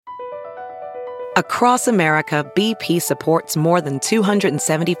Across America, BP supports more than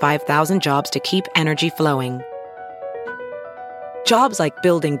 275,000 jobs to keep energy flowing. Jobs like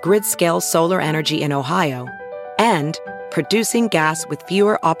building grid-scale solar energy in Ohio and producing gas with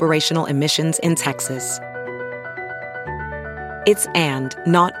fewer operational emissions in Texas. It's and,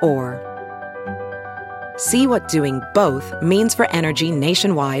 not or. See what doing both means for energy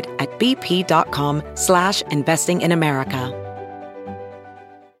nationwide at bp.com/investing in America.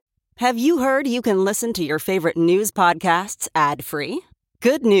 Have you heard you can listen to your favorite news podcasts ad-free?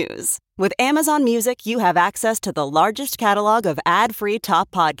 Good news. With Amazon Music, you have access to the largest catalog of ad-free top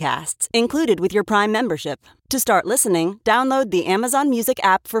podcasts included with your Prime membership. To start listening, download the Amazon Music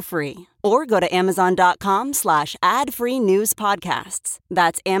app for free or go to amazon.com/ad-free news podcasts.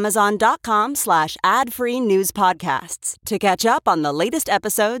 That's amazon.com/ad-free news podcasts to catch up on the latest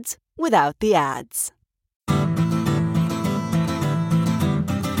episodes without the ads.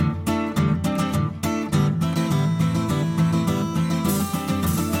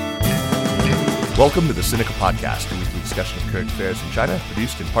 Welcome to the Sinica Podcast, a weekly discussion of current affairs in China,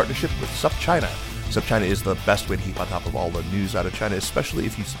 produced in partnership with SupChina. SupChina is the best way to keep on top of all the news out of China, especially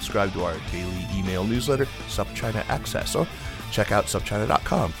if you subscribe to our daily email newsletter, SupChina Access, or check out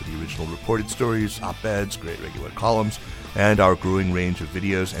supchina.com for the original reported stories, op-eds, great regular columns, and our growing range of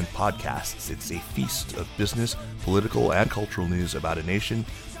videos and podcasts. It's a feast of business, political, and cultural news about a nation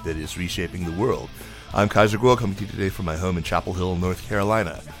that is reshaping the world. I'm Kaiser Kuo, coming to you today from my home in Chapel Hill, North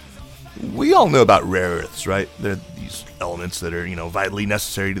Carolina. We all know about rare earths, right? They're these elements that are, vitally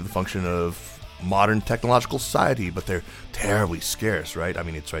necessary to the function of modern technological society, but they're terribly scarce, right? I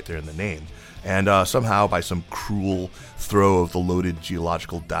mean, it's right there in the name. And somehow, by some cruel throw of the loaded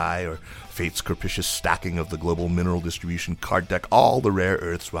geological die or fate's capricious stacking of the global mineral distribution card deck, all the rare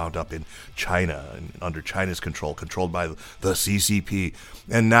earths wound up in China and under China's control, controlled by the CCP.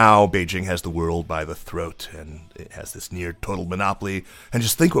 And now Beijing has the world by the throat, and it has this near total monopoly. And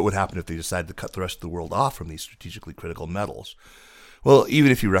just think what would happen if they decided to cut the rest of the world off from these strategically critical metals. Well,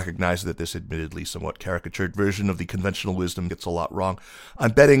 even if you recognize that this admittedly somewhat caricatured version of the conventional wisdom gets a lot wrong,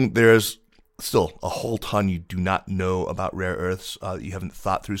 I'm betting there's still a whole ton you do not know about rare earths you haven't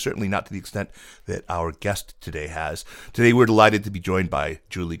thought through, certainly not to the extent that our guest today has. Today we're delighted to be joined by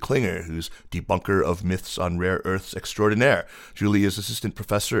Julie Klinger, who's debunker of myths on rare earths extraordinaire. Julie is assistant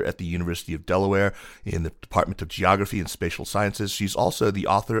professor at the University of Delaware in the Department of Geography and Spatial Sciences. She's also the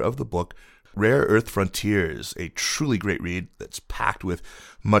author of the book Rare Earth Frontiers, a truly great read that's packed with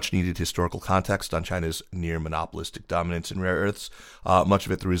much-needed historical context on China's near-monopolistic dominance in rare earths, much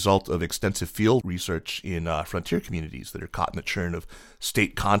of it the result of extensive field research in frontier communities that are caught in the churn of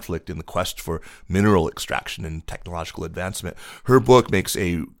state conflict in the quest for mineral extraction and technological advancement. Her book makes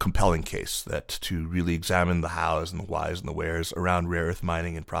a compelling case that to really examine the hows and the whys and the wheres around rare earth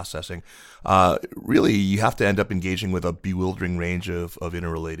mining and processing, really you have to end up engaging with a bewildering range of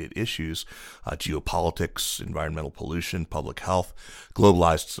interrelated issues. Geopolitics, environmental pollution, public health,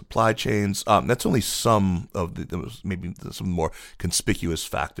 globalized supply chains. That's only some of maybe some more conspicuous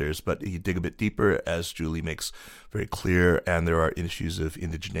factors, but you dig a bit deeper, as Julie makes very clear, and there are issues of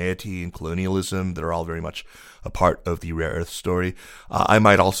indigeneity and colonialism that are all very much a part of the rare earth story. I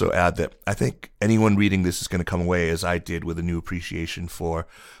might also add that I think anyone reading this is going to come away, as I did, with a new appreciation for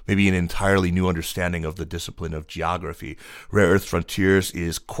maybe an entirely new understanding of the discipline of geography. Rare Earth Frontiers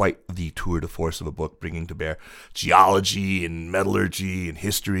is quite the tour de force of a book, bringing to bear geology and metallurgy and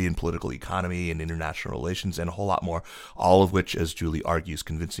history and political economy and international relations and a whole lot more, all of which, as Julie argues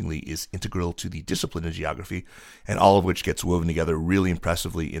convincingly, is integral to the discipline of geography, and all of which gets woven together really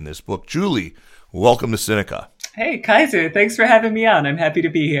impressively in this book. Julie, welcome to Sinica. Hey, Kaiser, thanks for having me on. I'm happy to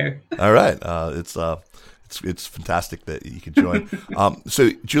be here. All right. It's fantastic that you could join. So,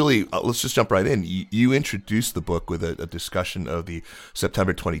 Julie, let's just jump right in. You introduced the book with a discussion of the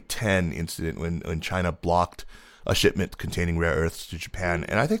September 2010 incident when China blocked a shipment containing rare earths to Japan.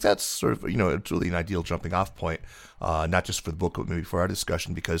 And I think that's sort of, it's really an ideal jumping off point, not just for the book, but maybe for our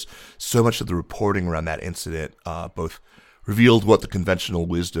discussion, because so much of the reporting around that incident both revealed what the conventional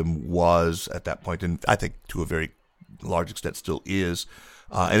wisdom was at that point, and I think to a very large extent still is.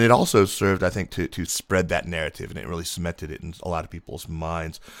 And it also served, I think, to spread that narrative, and it really cemented it in a lot of people's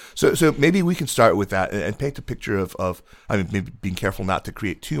minds. So maybe we can start with that and paint a picture of maybe being careful not to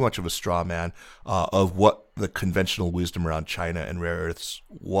create too much of a straw man of what the conventional wisdom around China and rare earths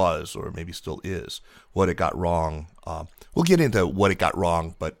was, or maybe still is, what it got wrong. We'll get into what it got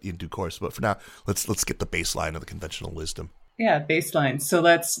wrong, but in due course. But for now, let's get the baseline of the conventional wisdom. Yeah, baseline. So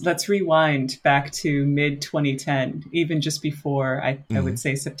let's rewind back to mid 2010, even just before I Hmm. would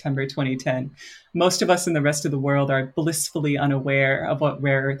say September 2010. Most of us in the rest of the world are blissfully unaware of what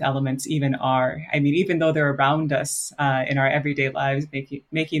rare earth elements even are. I mean, even though they're around us in our everyday lives,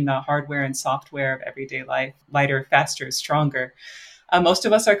 making the hardware and software of everyday life lighter, faster, stronger. Most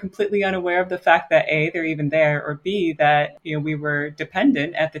of us are completely unaware of the fact that A, they're even there, or B, that we were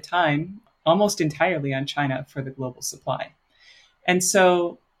dependent at the time almost entirely on China for the global supply. And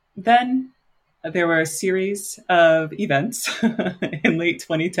so then there were a series of events in late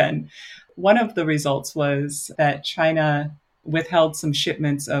 2010. One of the results was that China withheld some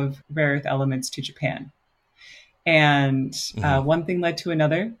shipments of rare earth elements to Japan. And Hmm. one thing led to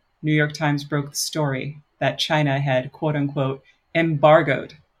another. New York Times broke the story that China had, quote unquote,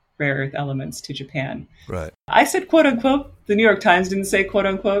 embargoed rare earth elements to Japan. Right. I said quote unquote. The New York Times didn't say quote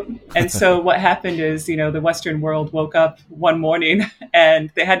unquote. And so what happened is, the Western world woke up one morning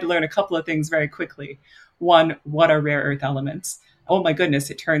and they had to learn a couple of things very quickly. One, what are rare earth elements? Oh my goodness,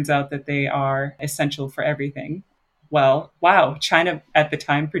 it turns out that they are essential for everything. Well, wow, China at the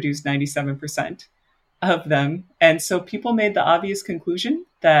time produced 97% of them. And so people made the obvious conclusion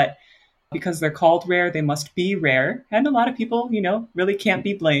that because they're called rare, they must be rare. And a lot of people, really can't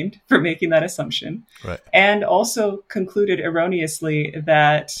be blamed for making that assumption. Right. And also concluded erroneously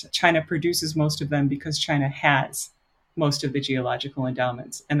that China produces most of them because China has most of the geological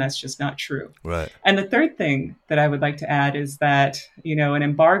endowments. And that's just not true. Right. And the third thing that I would like to add is that, an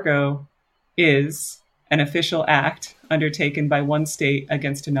embargo is an official act undertaken by one state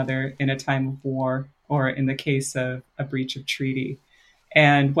against another in a time of war or in the case of a breach of treaty.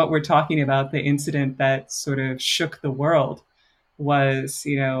 And what we're talking about, the incident that sort of shook the world, was,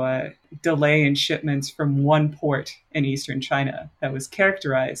 a delay in shipments from one port in eastern China that was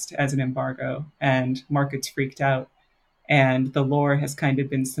characterized as an embargo, and markets freaked out. And the lore has kind of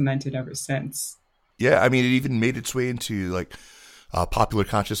been cemented ever since. Yeah, I mean, it even made its way into like popular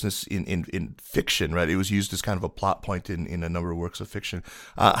consciousness in fiction, right? It was used as kind of a plot point in a number of works of fiction.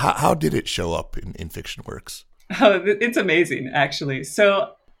 How did it show up in fiction works? Oh, it's amazing, actually.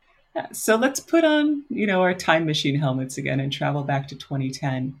 So let's put on, our time machine helmets again and travel back to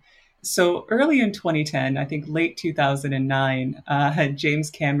 2010. So early in 2010, I think late 2009, James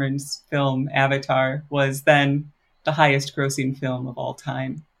Cameron's film Avatar was then the highest grossing film of all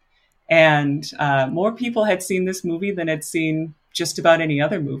time. And more people had seen this movie than had seen just about any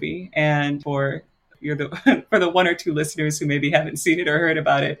other movie. And for for the one or two listeners who maybe haven't seen it or heard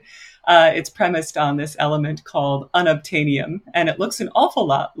about it, it's premised on this element called unobtainium, and it looks an awful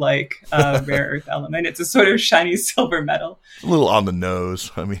lot like a rare earth element. It's a sort of shiny silver metal. A little on the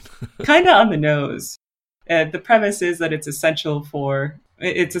nose. I mean, Kind of on the nose. The premise is that it's essential for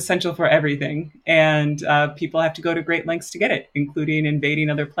everything, and people have to go to great lengths to get it, including invading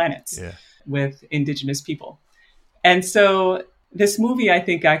other planets yeah. with indigenous people. And so this movie, I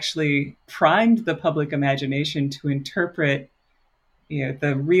think, actually primed the public imagination to interpret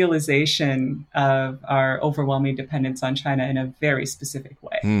the realization of our overwhelming dependence on China in a very specific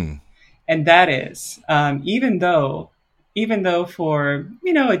way. Hmm. And that is, even though for,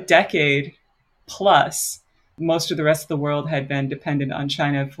 a decade plus, most of the rest of the world had been dependent on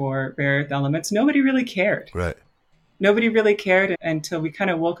China for rare earth elements, nobody really cared. Right. Nobody really cared until we kind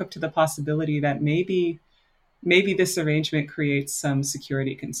of woke up to the possibility that maybe this arrangement creates some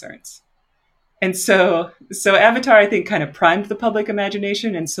security concerns. And so Avatar, I think, kind of primed the public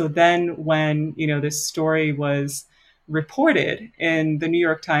imagination. And so then when, this story was reported in the New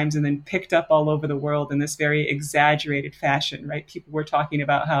York Times and then picked up all over the world in this very exaggerated fashion, right? People were talking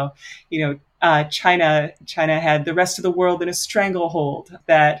about how, China had the rest of the world in a stranglehold,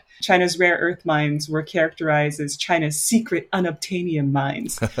 that China's rare earth mines were characterized as China's secret unobtainium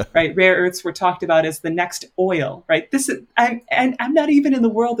mines, right? Rare earths were talked about as the next oil, right? I'm not even in the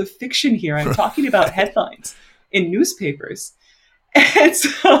world of fiction here. I'm talking about headlines in newspapers.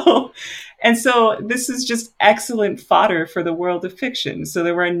 And so this is just excellent fodder for the world of fiction. So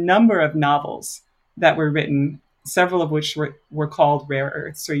there were a number of novels that were written, several of which were called rare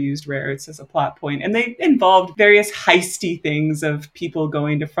earths or used rare earths as a plot point. And they involved various heisty things of people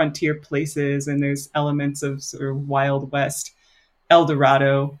going to frontier places. And there's elements of sort of Wild West, El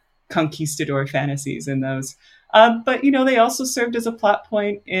Dorado, conquistador fantasies in those. But, they also served as a plot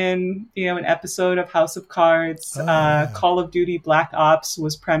point in, an episode of House of Cards. Yeah. Call of Duty Black Ops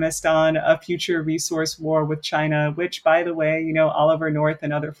was premised on a future resource war with China, which, by the way, Oliver North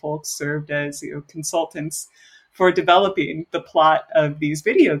and other folks served as consultants for developing the plot of these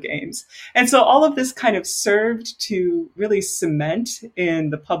video games. And so all of this kind of served to really cement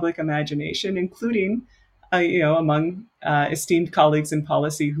in the public imagination, including among esteemed colleagues in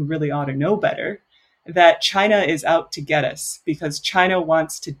policy who really ought to know better, that China is out to get us because China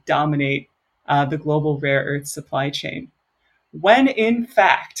wants to dominate the global rare earth supply chain. When in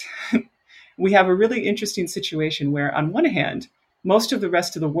fact, we have a really interesting situation where on one hand, most of the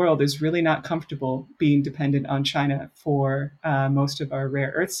rest of the world is really not comfortable being dependent on China for most of our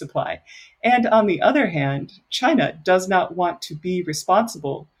rare earth supply. And on the other hand, China does not want to be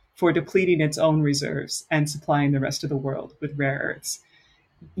responsible for depleting its own reserves and supplying the rest of the world with rare earths.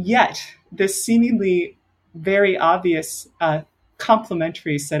 Yet, this seemingly very obvious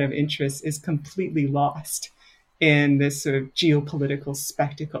complementary set of interests is completely lost in this sort of geopolitical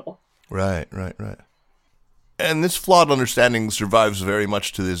spectacle. Right. And this flawed understanding survives very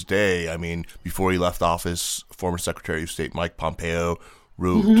much to this day. I mean, before he left office, former Secretary of State Mike Pompeo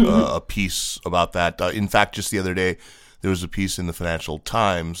wrote a piece about that. In fact, just the other day, there was a piece in the Financial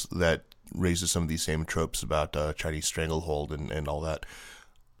Times that raises some of these same tropes about Chinese stranglehold and all that.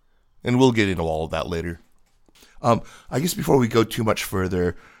 And we'll get into all of that later. I guess before we go too much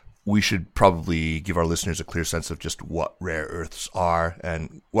further, we should probably give our listeners a clear sense of just what rare earths are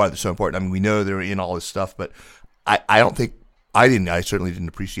and why they're so important. I mean, we know they're in all this stuff, but I certainly didn't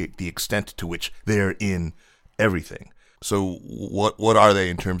appreciate the extent to which they're in everything. So what are they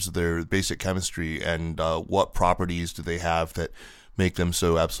in terms of their basic chemistry, and what properties do they have that make them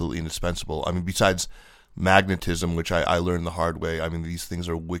so absolutely indispensable? I mean, besides magnetism, which I learned the hard way, I mean, these things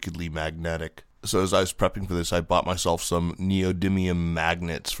are wickedly magnetic. So as I was prepping for this, I bought myself some neodymium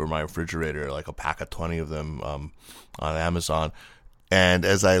magnets for my refrigerator, like a pack of 20 of them on Amazon. And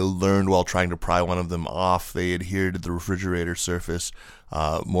as I learned while trying to pry one of them off, they adhere to the refrigerator surface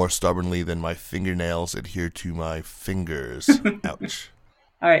more stubbornly than my fingernails adhere to my fingers. Ouch.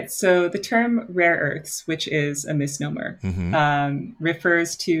 All right. So the term rare earths, which is a misnomer,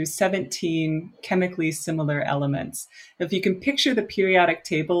 refers to 17 chemically similar elements. If you can picture the periodic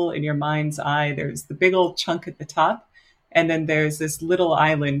table in your mind's eye, there's the big old chunk at the top, and then there's this little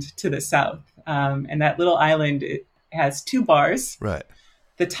island to the south. And that little island, it has two bars. Right.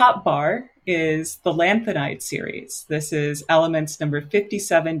 The top bar is the lanthanide series. This is elements number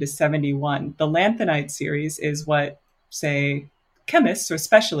 57 to 71. The lanthanide series is what, say, chemists or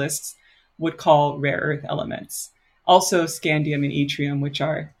specialists would call rare earth elements. Also scandium and yttrium, which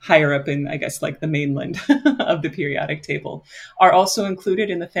are higher up in, I guess, like the mainland of the periodic table, are also included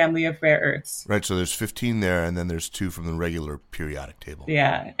in the family of rare earths. Right, so there's 15 there, and then there's 2 from the regular periodic table.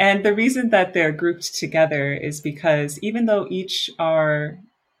 Yeah, and the reason that they're grouped together is because even though each are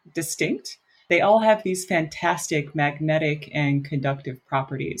distinct, they all have these fantastic magnetic and conductive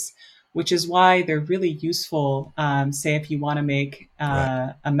properties, which is why they're really useful, say, if you want to make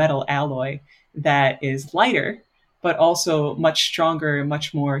a metal alloy that is lighter, but also much stronger,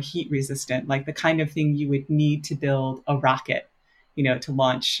 much more heat resistant, like the kind of thing you would need to build a rocket, to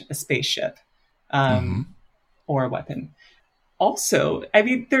launch a spaceship or a weapon. Also, I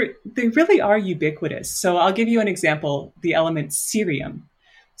mean, they really are ubiquitous. So I'll give you an example, the element cerium.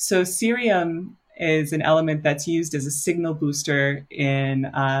 So cerium is an element that's used as a signal booster in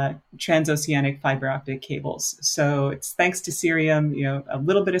transoceanic fiber optic cables. So it's thanks to cerium, a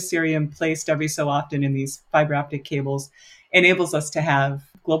little bit of cerium placed every so often in these fiber optic cables enables us to have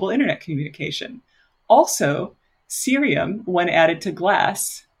global internet communication. Also, cerium, when added to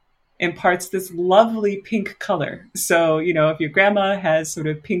glass, imparts this lovely pink color. So, if your grandma has sort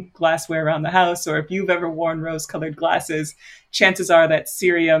of pink glassware around the house, or if you've ever worn rose-colored glasses, chances are that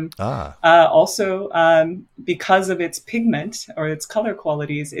cerium also, because of its pigment or its color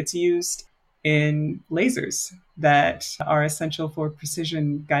qualities, it's used in lasers that are essential for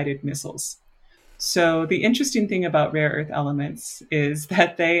precision-guided missiles. So the interesting thing about rare earth elements is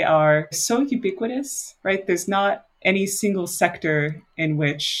that they are so ubiquitous, right? There's not any single sector in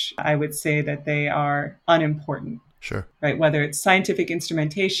which I would say that they are unimportant. Sure. Right. Whether it's scientific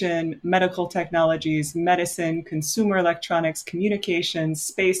instrumentation, medical technologies, medicine, consumer electronics, communications,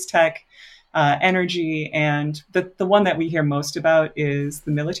 space tech, energy, and the one that we hear most about is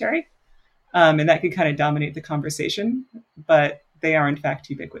the military. And that could kind of dominate the conversation, but they are in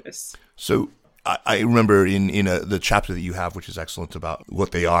fact ubiquitous. So I remember in the chapter that you have, which is excellent, about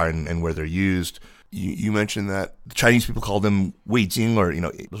what they are and where they're used, you mentioned that the Chinese people call them weijing, or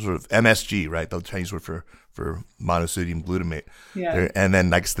sort of MSG, right? The Chinese word for monosodium glutamate. Yeah. And then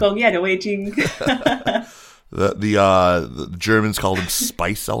the weijing. The Germans call them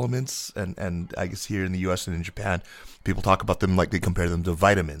spice elements, and I guess here in the U.S. and in Japan, people talk about them like they compare them to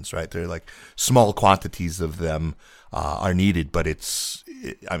vitamins, right? They're like small quantities of them are needed, but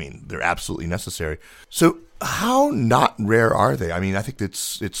they're absolutely necessary. So how not rare are they? I mean, I think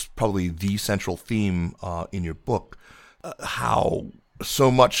it's probably the central theme in your book, how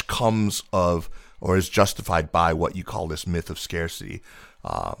so much comes of or is justified by what you call this myth of scarcity.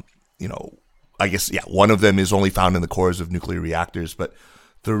 I guess, one of them is only found in the cores of nuclear reactors, but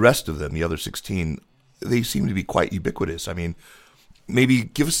the rest of them, the other 16, they seem to be quite ubiquitous. I mean, maybe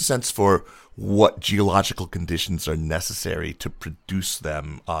give us a sense for what geological conditions are necessary to produce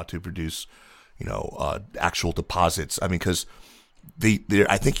them, actual deposits. I mean, because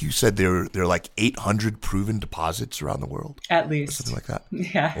I think you said there are like 800 proven deposits around the world, at least, something like that.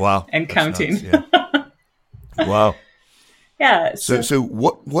 Yeah. Wow, and counting. Yeah. Wow. Yeah. So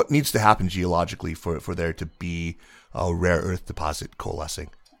what needs to happen geologically for there to be a rare earth deposit coalescing?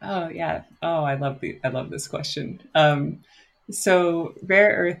 Oh yeah. Oh, I love this question. So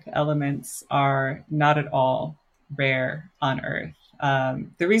rare earth elements are not at all rare on Earth.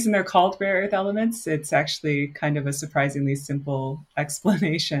 The reason they're called rare earth elements, it's actually kind of a surprisingly simple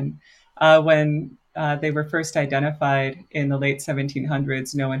explanation. When they were first identified in the late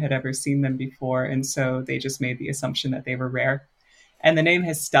 1700s, no one had ever seen them before, and so they just made the assumption that they were rare. And the name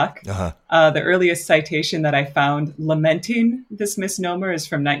has stuck. Uh-huh. The earliest citation that I found lamenting this misnomer is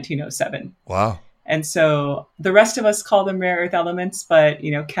from 1907. Wow. And so the rest of us call them rare earth elements, but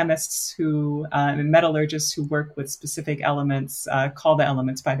chemists and metallurgists who work with specific elements call the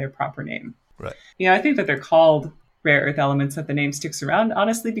elements by their proper name. Right. I think that they're called rare earth elements, that the name sticks around,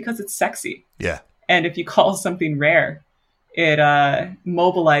 honestly, because it's sexy. Yeah. And if you call something rare, it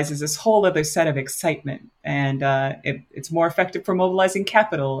mobilizes this whole other set of excitement, and it's more effective for mobilizing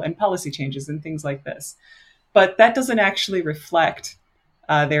capital and policy changes and things like this. But that doesn't actually reflect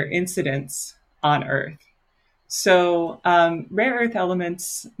their incidence on Earth. So rare earth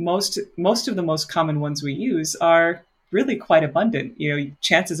elements, most of the most common ones we use are really quite abundant.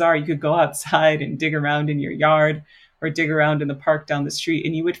 Chances are you could go outside and dig around in your yard or dig around in the park down the street,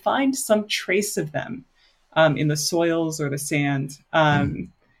 and you would find some trace of them in the soils or the sand.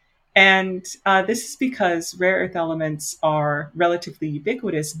 And this is because rare earth elements are relatively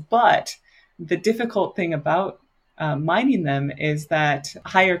ubiquitous, but the difficult thing about mining them is that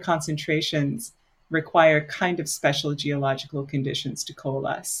higher concentrations require kind of special geological conditions to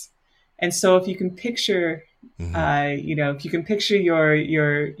coalesce. And so if you can picture, if you can picture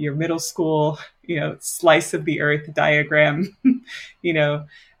your middle school, slice of the earth diagram,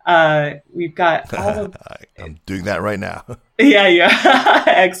 we've got all of... I'm doing that right now. Yeah.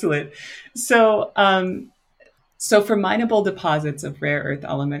 Excellent. So for mineable deposits of rare earth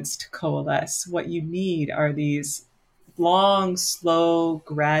elements to coalesce, what you need are these long, slow,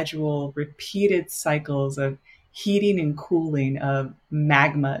 gradual, repeated cycles of heating and cooling of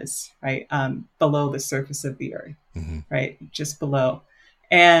magmas, right, below the surface of the earth, right, just below.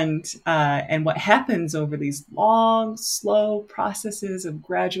 And what happens over these long, slow processes of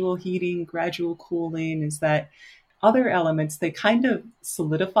gradual heating, gradual cooling is that other elements, they kind of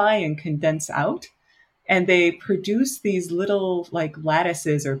solidify and condense out, and they produce these little like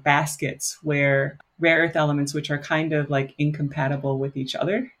lattices or baskets where rare earth elements, which are kind of like incompatible with each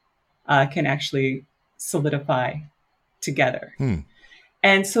other, can actually solidify together.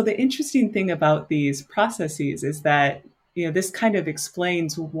 And so the interesting thing about these processes is that, this kind of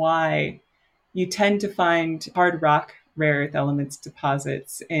explains why you tend to find hard rock rare earth elements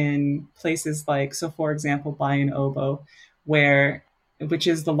deposits in places like, so for example, Bayan Obo, which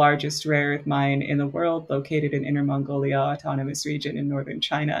is the largest rare earth mine in the world, located in Inner Mongolia Autonomous Region in northern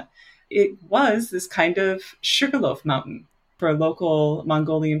China. It was this kind of sugarloaf mountain. For local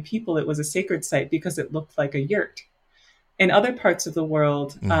Mongolian people, it was a sacred site because it looked like a yurt. In other parts of the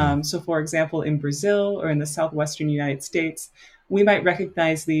world, so for example, in Brazil or in the southwestern United States, we might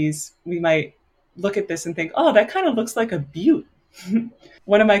recognize these, we might look at this and think, oh, that kind of looks like a butte.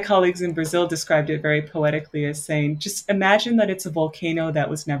 One of my colleagues in Brazil described it very poetically as saying, just imagine that it's a volcano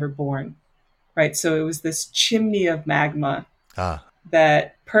that was never born, right? So it was this chimney of magma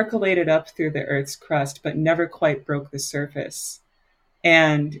that percolated up through the Earth's crust, but never quite broke the surface.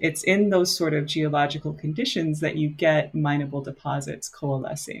 And it's in those sort of geological conditions that you get mineable deposits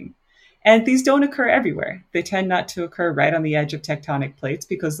coalescing. And these don't occur everywhere. They tend not to occur right on the edge of tectonic plates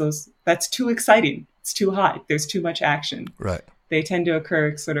because that's too exciting. It's too hot. There's too much action. Right. They tend to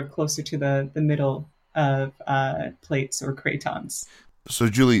occur sort of closer to the middle of plates or cratons. So,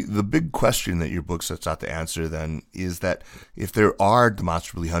 Julie, the big question that your book sets out to answer then is that if there are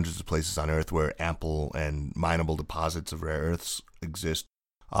demonstrably hundreds of places on Earth where ample and mineable deposits of rare earths exist,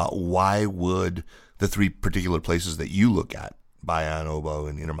 why would the three particular places that you look at, Bayan Obo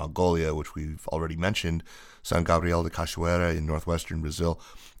in Inner Mongolia, which we've already mentioned, San Gabriel de Cachoeira in northwestern Brazil,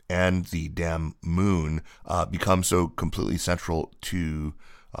 and the Dam Moon, become so completely central to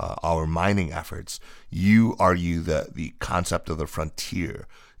our mining efforts? You argue that the concept of the frontier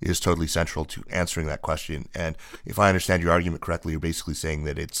is totally central to answering that question. And if I understand your argument correctly, you're basically saying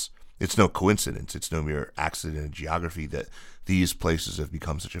that it's no coincidence, it's no mere accident in geography that these places have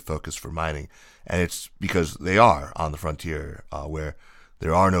become such a focus for mining. And it's because they are on the frontier, where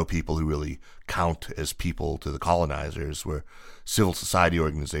there are no people who really count as people to the colonizers, where civil society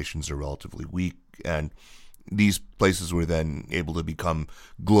organizations are relatively weak, and these places were then able to become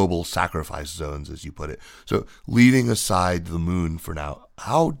global sacrifice zones, as you put it. So, leaving aside the moon for now,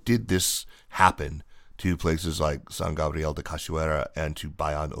 how did this happen to places like San Gabriel de Cachoeira and to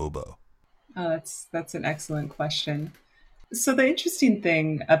Bayan Obo? Oh, that's an excellent question. So the interesting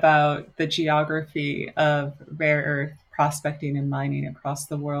thing about the geography of rare earth prospecting and mining across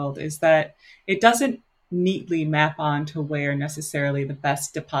the world is that it doesn't neatly map onto where necessarily the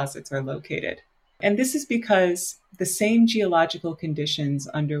best deposits are located. And this is because the same geological conditions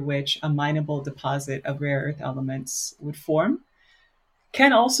under which a mineable deposit of rare earth elements would form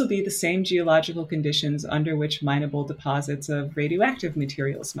can also be the same geological conditions under which mineable deposits of radioactive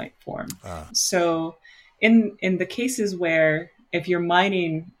materials might form. So in the cases where if you're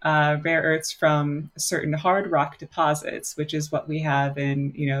mining rare earths from certain hard rock deposits, which is what we have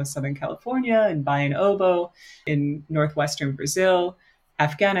in Southern California, in Bayan Obo, in northwestern Brazil,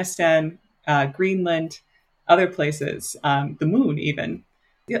 Afghanistan, Greenland, other places, the moon even,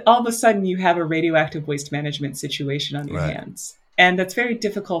 all of a sudden you have a radioactive waste management situation on your hands. And that's very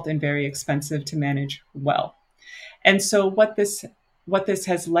difficult and very expensive to manage well. And so what this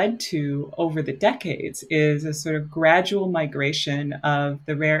has led to over the decades is a sort of gradual migration of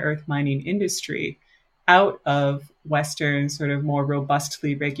the rare earth mining industry out of Western, sort of more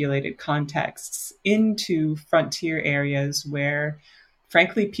robustly regulated contexts into frontier areas where,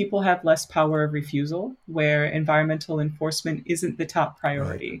 frankly, people have less power of refusal, where environmental enforcement isn't the top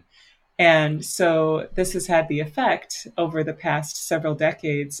priority. Right. And so this has had the effect over the past several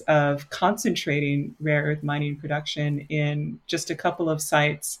decades of concentrating rare earth mining production in just a couple of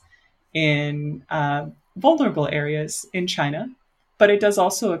sites in vulnerable areas in China. But it does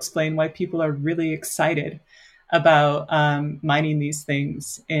also explain why people are really excited about mining these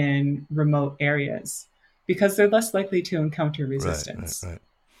things in remote areas, because they're less likely to encounter resistance. Right.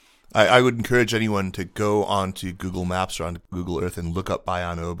 I would encourage anyone to go onto Google Maps or on Google Earth and look up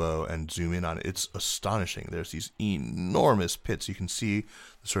Bayan Obo and zoom in on it. It's astonishing. There's these enormous pits. You can see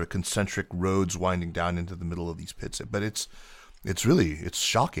the sort of concentric roads winding down into the middle of these pits. But it's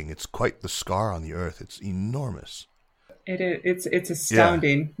shocking. It's quite the scar on the earth. It's enormous. It's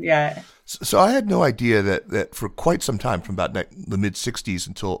astounding. Yeah. So I had no idea that for quite some time, from about the mid 60s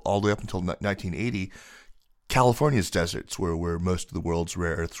until all the way up until 1980, California's deserts were where most of the world's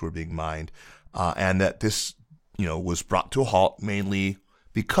rare earths were being mined, and that this, was brought to a halt mainly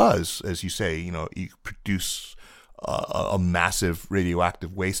because, as you say, you produce a massive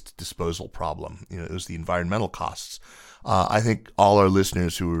radioactive waste disposal problem. It was the environmental costs. I think all our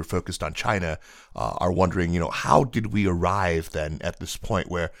listeners who are focused on China are wondering, how did we arrive then at this point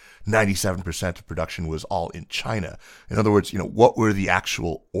where 97% of production was all in China? In other words, what were the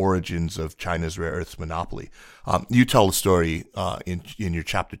actual origins of China's rare earths monopoly? You tell the story in your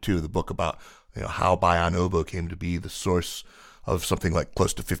chapter 2 of the book about how Bayan Obo came to be the source of something like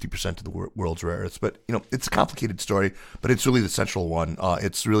close to 50% of the world's rare earths. But, it's a complicated story, but it's really the central one.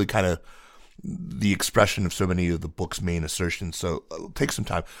 It's really kind of the expression of so many of the book's main assertions. So take some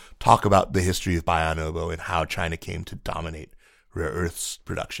time, talk about the history of Bayan Obo and how China came to dominate rare earths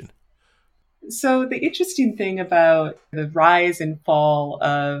production. So the interesting thing about the rise and fall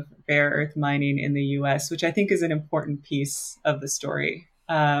of rare earth mining in the U.S., which I think is an important piece of the story,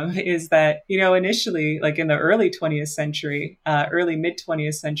 is that, initially, like in the early 20th century, early mid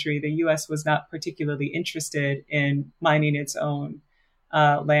 20th century, the U.S. was not particularly interested in mining its own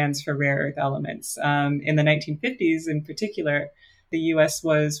lands for rare earth elements. In the 1950s, in particular, the U.S.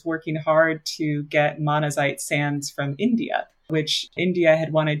 was working hard to get monazite sands from India, which India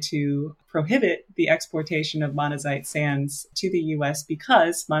had wanted to prohibit the exportation of monazite sands to the U.S.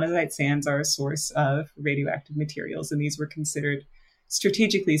 because monazite sands are a source of radioactive materials, and these were considered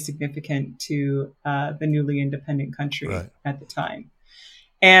strategically significant to the newly independent country at the time.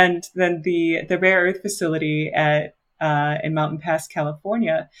 And then the rare earth facility at in Mountain Pass,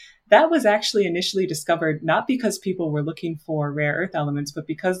 California, that was actually initially discovered not because people were looking for rare earth elements, but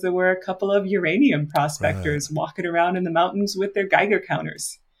because there were a couple of uranium prospectors walking around in the mountains with their Geiger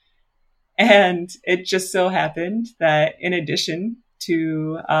counters. And it just so happened that in addition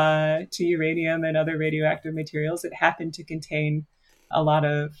to uranium and other radioactive materials, it happened to contain a lot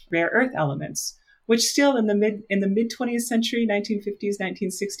of rare earth elements, which still in the mid 20th century, 1950s,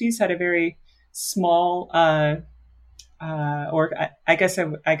 1960s, had a very small, or I guess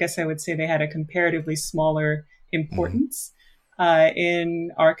I would say they had a comparatively smaller importance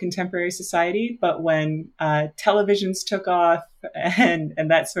in our contemporary society. But when televisions took off and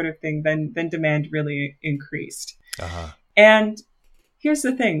that sort of thing, then demand really increased. And here's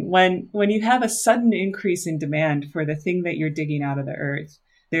the thing: when you have a sudden increase in demand for the thing that you're digging out of the earth,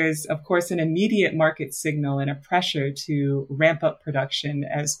 there's, of course, an immediate market signal and a pressure to ramp up production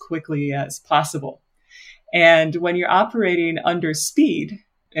as quickly as possible. And when you're operating under speed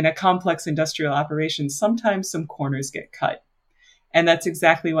in a complex industrial operation, sometimes some corners get cut. And that's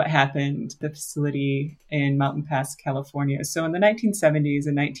exactly what happened at the facility in Mountain Pass, California. So in the 1970s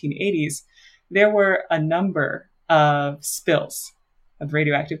and 1980s, there were a number of spills of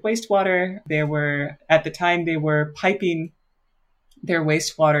radioactive wastewater. At the time, they were piping their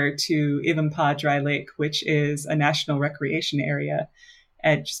wastewater to Ivanpah Dry Lake, which is a national recreation area,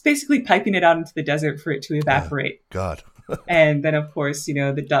 and just basically piping it out into the desert for it to evaporate. God. And then, of course,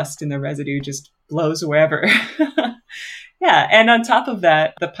 the dust and the residue just blows wherever. Yeah. And on top of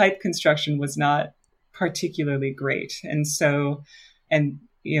that, the pipe construction was not particularly great. And so,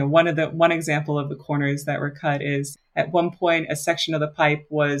 one example of the corners that were cut is at one point, a section of the pipe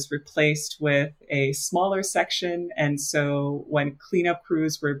was replaced with a smaller section. And so when cleanup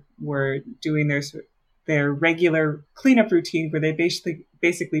crews were doing their regular cleanup routine, where they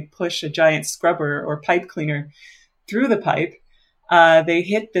basically push a giant scrubber or pipe cleaner through the pipe, they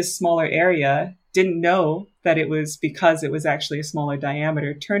hit this smaller area, didn't know that it was because it was actually a smaller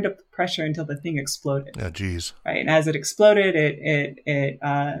diameter, turned up the pressure until the thing exploded. Oh, geez. Right. And as it exploded,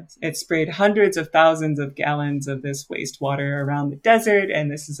 it sprayed hundreds of thousands of gallons of this wastewater around the desert. And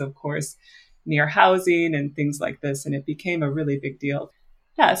this is, of course, near housing and things like this. And it became a really big deal.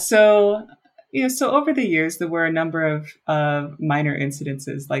 Yeah. So over the years, there were a number of minor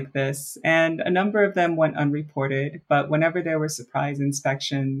incidences like this, and a number of them went unreported. But whenever there were surprise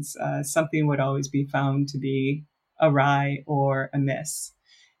inspections, something would always be found to be awry or amiss.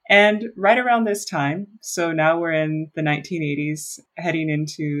 And right around this time, so now we're in the 1980s, heading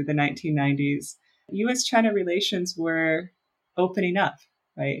into the 1990s, U.S.-China relations were opening up,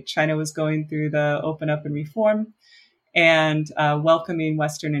 right? China was going through the open up and reform and welcoming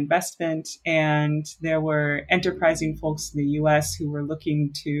Western investment. And there were enterprising folks in the U.S. who were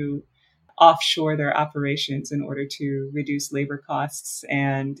looking to offshore their operations in order to reduce labor costs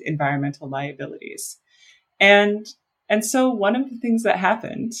and environmental liabilities. And so one of the things that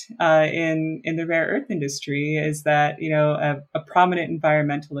happened in the rare earth industry is that, a prominent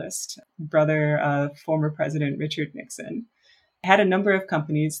environmentalist, brother of former President Richard Nixon, had a number of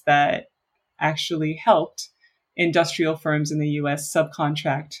companies that actually helped industrial firms in the U.S.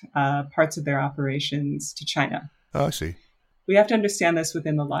 subcontract parts of their operations to China. Oh, I see. We have to understand this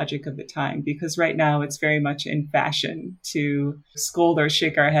within the logic of the time, because right now it's very much in fashion to scold or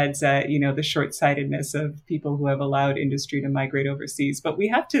shake our heads at, the short-sightedness of people who have allowed industry to migrate overseas. But we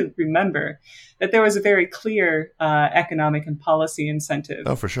have to remember that there was a very clear economic and policy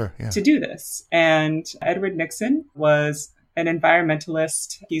incentive for sure. Yeah. To do this. And Edward Nixon was an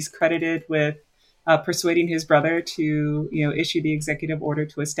environmentalist. He's credited with persuading his brother to, issue the executive order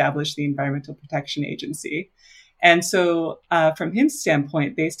to establish the Environmental Protection Agency. And so from his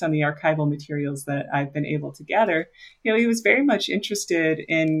standpoint, based on the archival materials that I've been able to gather, he was very much interested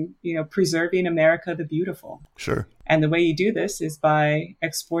in, preserving America the Beautiful. Sure. And the way you do this is by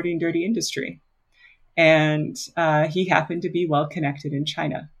exporting dirty industry. And he happened to be well connected in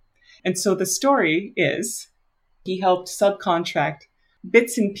China. And so the story is he helped subcontract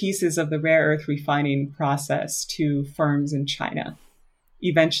bits and pieces of the rare earth refining process to firms in China,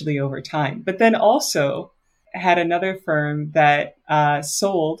 eventually over time. But then also had another firm that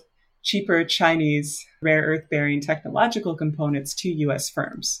sold cheaper Chinese rare earth bearing technological components to U.S.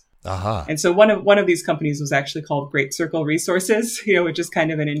 firms. And so one of these companies was actually called Great Circle Resources, which is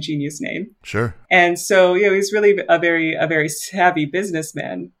kind of an ingenious name. Sure. And so, he's really a very savvy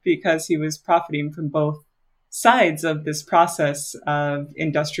businessman, because he was profiting from both sides of this process of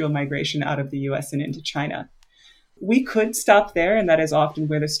industrial migration out of the U.S. and into China. We could stop there, and that is often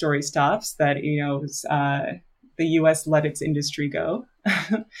where the story stops, that, the U.S. let its industry go.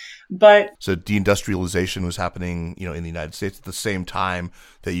 But So deindustrialization was happening, in the United States at the same time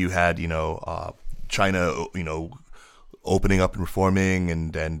that you had, China, opening up and reforming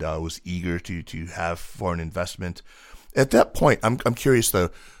and was eager to have foreign investment. At that point, I'm curious though,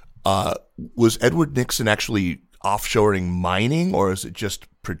 was Edward Nixon actually offshoring mining, or is it just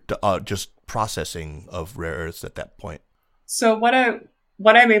processing of rare earths at that point? so what I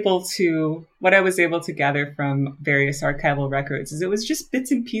was able to gather from various archival records is it was just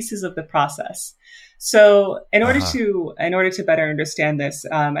bits and pieces of the process. So in order to better understand this,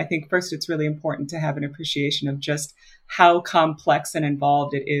 I think first it's really important to have an appreciation of just how complex and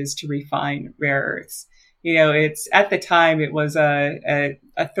involved it is to refine rare earths. It's at the time it was a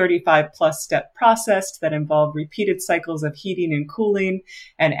 35 plus step process that involved repeated cycles of heating and cooling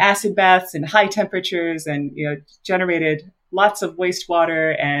and acid baths and high temperatures, and generated lots of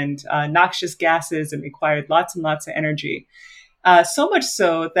wastewater and noxious gases, and required lots and lots of energy. So much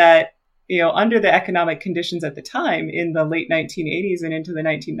so that under the economic conditions at the time in the late 1980s and into the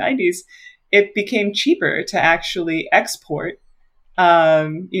 1990s, it became cheaper to actually export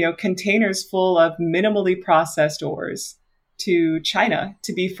containers full of minimally processed ores to China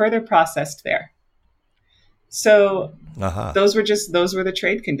to be further processed there. So those were the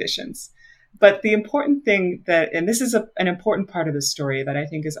trade conditions. But the important thing and this is an important part of the story that I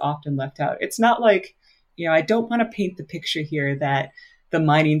think is often left out. It's not like, I don't want to paint the picture here that the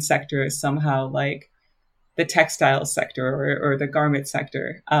mining sector is somehow like the textile sector or the garment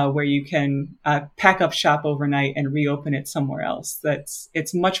sector, where you can pack up shop overnight and reopen it somewhere else.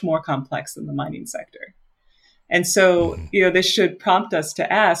 It's much more complex than the mining sector. And so, this should prompt us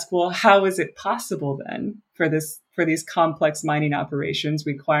to ask, well, how is it possible then for these complex mining operations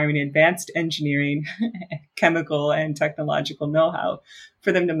requiring advanced engineering, chemical and technological know-how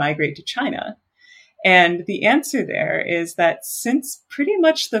for them to migrate to China? And the answer there is that since pretty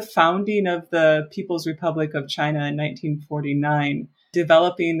much the founding of the People's Republic of China in 1949,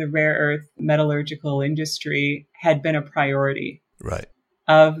 developing the rare earth metallurgical industry had been a priority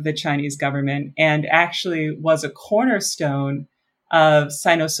of the Chinese government, and actually was a cornerstone of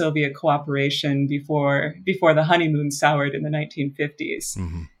Sino-Soviet cooperation before the honeymoon soured in the 1950s.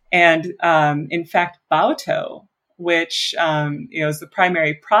 Mm-hmm. And in fact, Baotou, which is the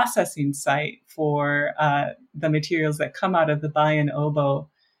primary processing site for the materials that come out of the Bayan Obo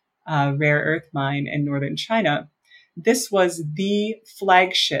rare earth mine in northern China, this was the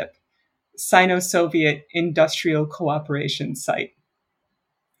flagship Sino-Soviet industrial cooperation site.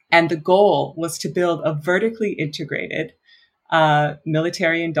 And the goal was to build a vertically integrated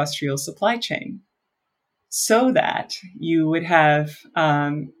military industrial supply chain, so that you would have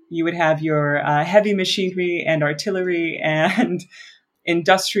your heavy machinery and artillery and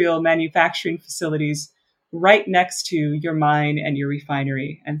industrial manufacturing facilities right next to your mine and your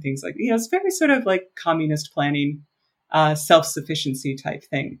refinery and things like that. It's very sort of like communist planning, self-sufficiency type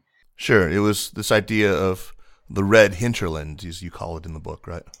thing. Sure. It was this idea of the red hinterland, as you call it in the book,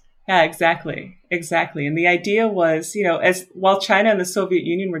 right? Yeah, exactly. And the idea was, while China and the Soviet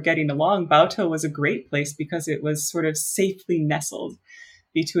Union were getting along, Baotou was a great place because it was sort of safely nestled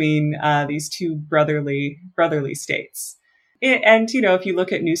between these two brotherly states. And if you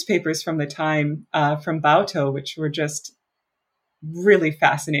look at newspapers from the time from Baotou, which were just really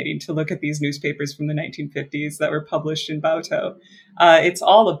fascinating to look at, these newspapers from the 1950s that were published in Baotou, it's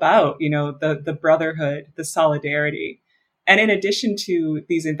all about, the brotherhood, the solidarity. And in addition to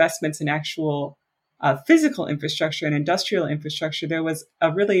these investments in actual physical infrastructure and industrial infrastructure, there was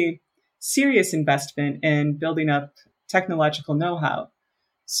a really serious investment in building up technological know-how.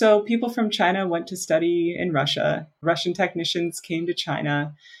 So people from China went to study in Russia. Russian technicians came to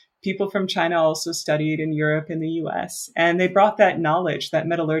China. People from China also studied in Europe and the US. And they brought that knowledge, that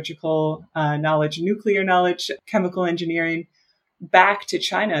metallurgical knowledge, nuclear knowledge, chemical engineering, back to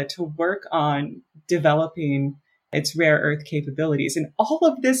China to work on developing its rare earth capabilities. And all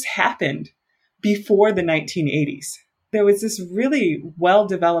of this happened before the 1980s. There was this really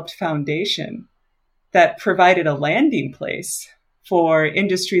well-developed foundation that provided a landing place for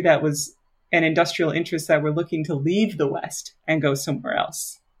industry that was an industrial interest that were looking to leave the West and go somewhere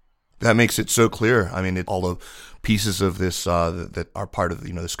else. That makes it so clear. I mean, all the pieces of this that are part of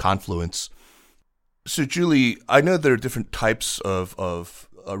this confluence. So, Julie, I know there are different types of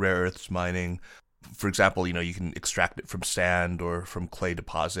rare earths mining. For example, you can extract it from sand or from clay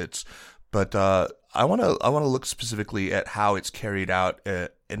deposits, but I want to look specifically at how it's carried out in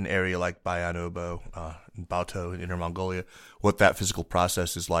an area like Bayan Obo, in Baotou in Inner Mongolia. What that physical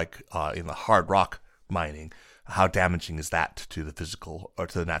process is like in the hard rock mining. How damaging is that to the physical or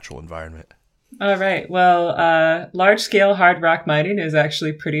to the natural environment? All right. Well, large-scale hard rock mining is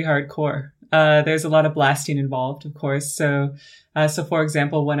actually pretty hardcore. There's a lot of blasting involved, of course. So for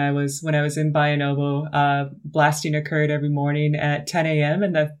example, when I was in Bayanobo, blasting occurred every morning at 10 a.m.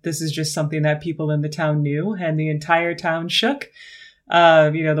 and that this is just something that people in the town knew, and the entire town shook.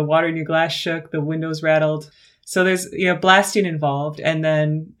 The water in your glass shook, the windows rattled. So there's, blasting involved. And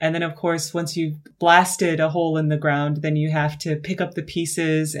then of course, once you've blasted a hole in the ground, then you have to pick up the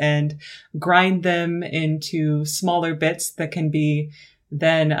pieces and grind them into smaller bits that can be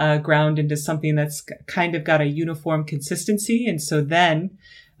then ground into something that's kind of got a uniform consistency. And so then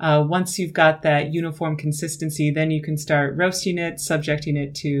once you've got that uniform consistency, then you can start roasting it, subjecting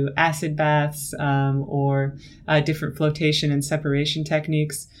it to acid baths or different flotation and separation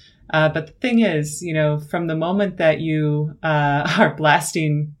techniques. But the thing is, from the moment that you are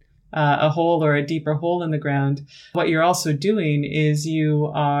blasting a hole or a deeper hole in the ground, what you're also doing is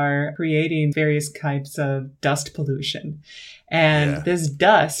you are creating various types of dust pollution. And this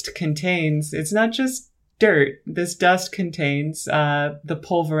dust contains, it's not just dirt. This dust contains the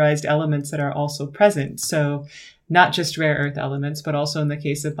pulverized elements that are also present. So not just rare earth elements, but also in the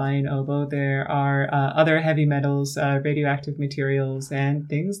case of Bayan Obo, there are other heavy metals, radioactive materials, and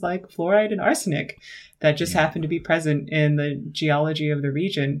things like fluoride and arsenic that just happen to be present in the geology of the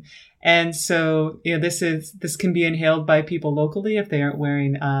region. And so, this can be inhaled by people locally if they aren't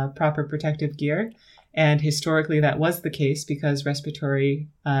wearing proper protective gear. And historically, that was the case because respiratory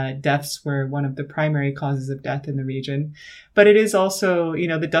deaths were one of the primary causes of death in the region. But it is also,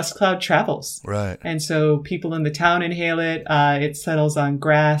 the dust cloud travels. Right. And so people in the town inhale it. It settles on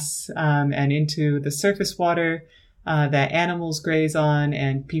grass and into the surface water that animals graze on,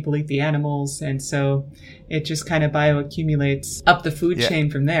 and people eat the animals. And so it just kind of bioaccumulates up the food chain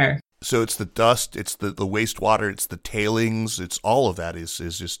from there. So it's the dust, it's the wastewater, it's the tailings, it's all of that is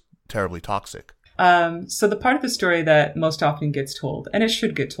just terribly toxic. So the part of the story that most often gets told, and it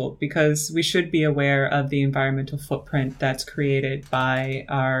should get told because we should be aware of the environmental footprint that's created by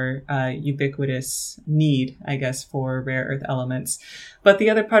our ubiquitous need, I guess, for rare earth elements. But the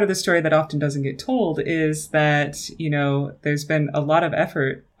other part of the story that often doesn't get told is that, there's been a lot of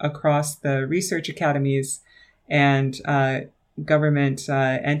effort across the research academies and government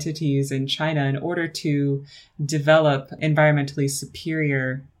entities in China in order to develop environmentally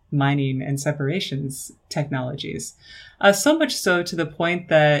superior mining and separations technologies. So much so to the point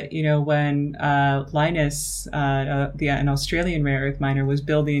that, when Lynas, an Australian rare earth miner, was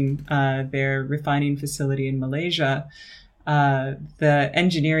building their refining facility in Malaysia, the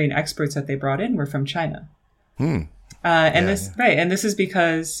engineering experts that they brought in were from China. And this is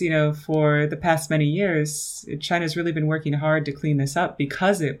because, for the past many years, China's really been working hard to clean this up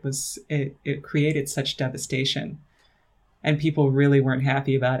because it created such devastation. And people really weren't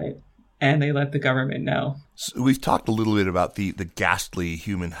happy about it. And they let the government know. So we've talked a little bit about the ghastly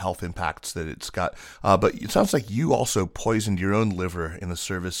human health impacts that it's got. But it sounds like you also poisoned your own liver in the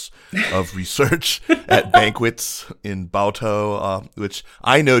service of research at banquets in Baotou, which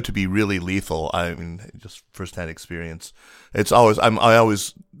I know to be really lethal. I mean, just firsthand experience. I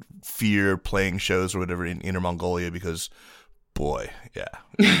always fear playing shows or whatever in Inner Mongolia because, boy, yeah,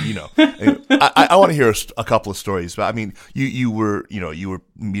 I want to hear a couple of stories. But I mean, you were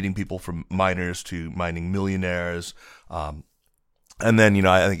meeting people from miners to mining millionaires, and then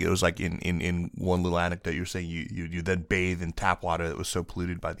I think it was like in one little anecdote you were saying you then bathe in tap water that was so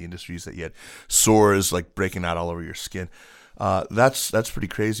polluted by the industries that you had sores like breaking out all over your skin. That's pretty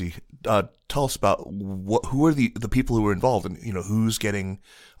crazy. Tell us about who are the people who were involved, and who's getting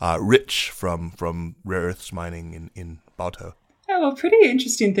rich from rare earths mining in Baotou. Yeah, well, pretty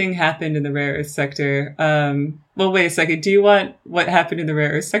interesting thing happened in the rare earth sector. Well, wait a second. Do you want what happened in the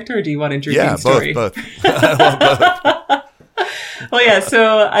rare earth sector, or do you want a drinking story? Both. I want both. Well, yeah.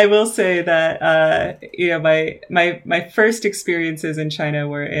 So I will say that my first experiences in China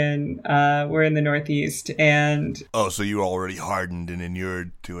were in the Northeast, and so you were already hardened and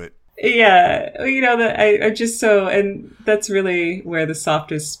inured to it. Yeah, I just so, and that's really where the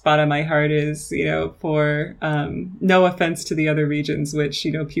softest spot on my heart is, for no offense to the other regions, which,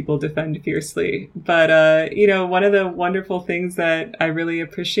 people defend fiercely. But, one of the wonderful things that I really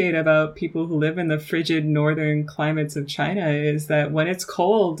appreciate about people who live in the frigid northern climates of China is that when it's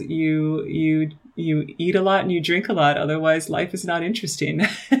cold, you eat a lot and you drink a lot. Otherwise, life is not interesting.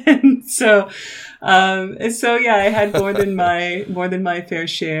 And so I had more than my fair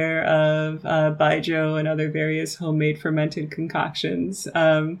share of baijiu and other various homemade fermented concoctions.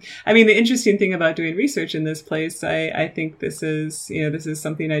 The interesting thing about doing research in this place, I think this is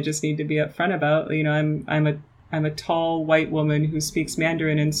something I just need to be upfront about. I'm I'm a tall white woman who speaks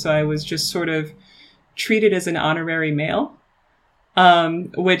Mandarin, and so I was just sort of treated as an honorary male,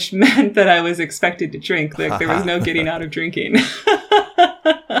 which meant that I was expected to drink. Like there was no getting out of drinking.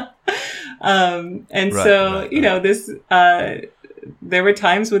 There were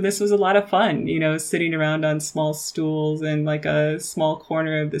times when this was a lot of fun, sitting around on small stools in like a small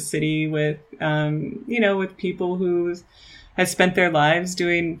corner of the city with, with people who had spent their lives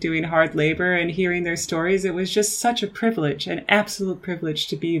doing hard labor and hearing their stories. It was just such a privilege, an absolute privilege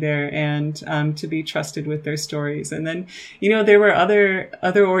to be there and to be trusted with their stories. And then, there were other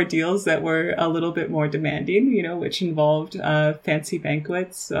ordeals that were a little bit more demanding, which involved fancy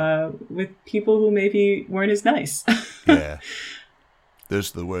banquets with people who maybe weren't as nice. Yeah.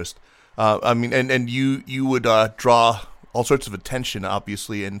 Those are the worst. And you would draw all sorts of attention,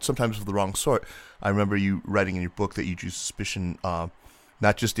 obviously, and sometimes of the wrong sort. I remember you writing in your book that you drew suspicion,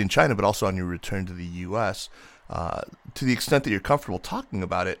 not just in China, but also on your return to the U.S. To the extent that you're comfortable talking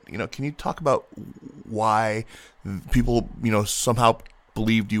about it, can you talk about why people, somehow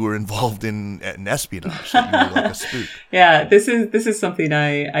believed you were involved in espionage, that you were like a spook? Yeah, this is something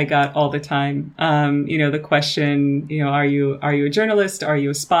I got all the time. The question, are you a journalist? Are you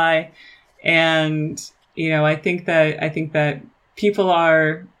a spy? And I think that people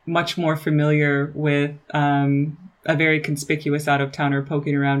are much more familiar with a very conspicuous out-of-towner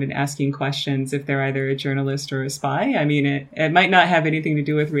poking around and asking questions if they're either a journalist or a spy. I mean, it might not have anything to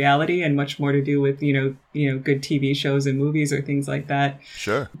do with reality and much more to do with, good TV shows and movies or things like that.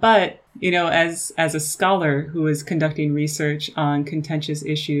 Sure. But, as a scholar who is conducting research on contentious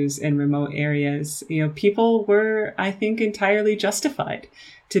issues in remote areas, people were, I think, entirely justified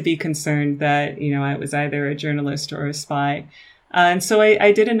to be concerned that, I was either a journalist or a spy. And so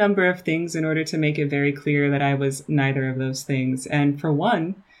I did a number of things in order to make it very clear that I was neither of those things. And for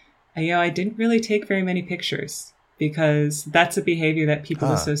one, I didn't really take very many pictures because that's a behavior that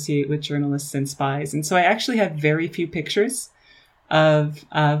people associate with journalists and spies. And so I actually have very few pictures of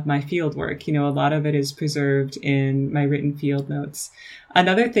my field work. A lot of it is preserved in my written field notes.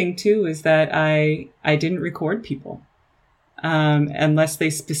 Another thing, too, is that I didn't record people. Unless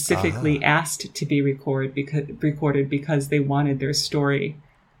they specifically asked to be recorded because they wanted their story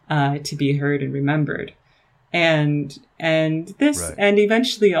to be heard and remembered. And this, right. And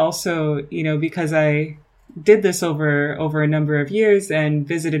eventually also, because I did this over a number of years and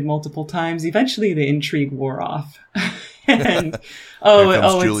visited multiple times, eventually the intrigue wore off. And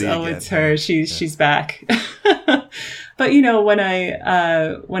it's her. She's back. But when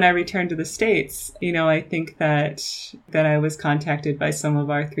I returned to the States, I think that I was contacted by some of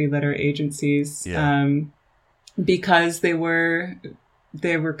our 3-letter agencies, because they were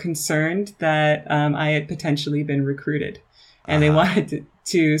concerned that I had potentially been recruited, and they wanted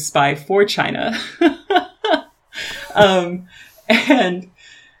to spy for China,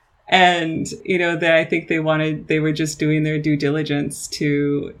 And I think they were just doing their due diligence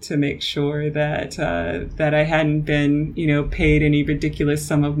to make sure that I hadn't been, paid any ridiculous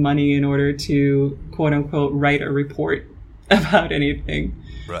sum of money in order to quote unquote write a report about anything.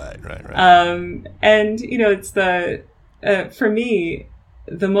 Right. And it's for me,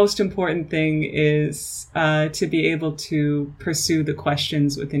 the most important thing is to be able to pursue the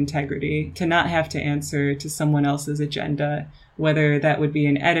questions with integrity, to not have to answer to someone else's agenda, whether that would be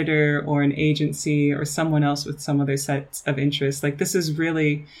an editor or an agency or someone else with some other sets of interests. Like, this is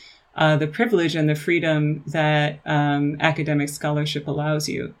really the privilege and the freedom that academic scholarship allows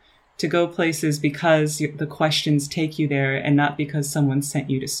you to go places because the questions take you there and not because someone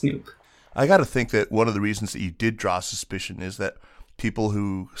sent you to snoop. I got to think that one of the reasons that you did draw suspicion is that people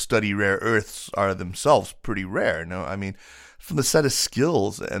who study rare earths are themselves pretty rare. No, I mean, from the set of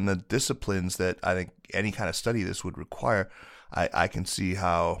skills and the disciplines that I think any kind of study this would require, I can see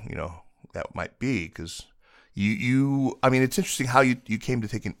how, that might be, because I mean, it's interesting how you came to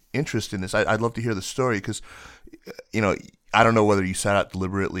take an interest in this. I'd love to hear the story, because, I don't know whether you set out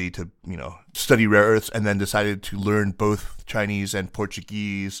deliberately to, study rare earths and then decided to learn both Chinese and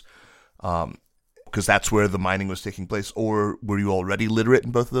Portuguese, because that's where the mining was taking place, or were you already literate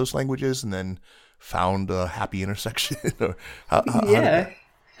in both of those languages and then found a happy intersection? Or how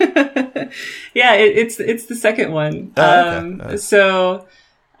yeah, it's the second one. Okay. So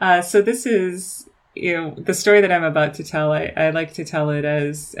this is, the story that I'm about to tell. I like to tell it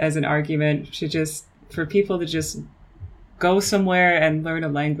as an argument for people to just go somewhere and learn a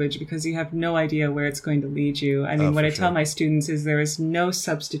language, because you have no idea where it's going to lead you. I mean, what I tell my students is there is no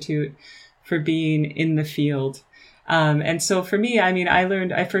substitute for being in the field. And so for me, I mean,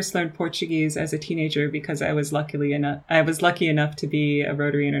 I first learned Portuguese as a teenager because I was lucky enough to be a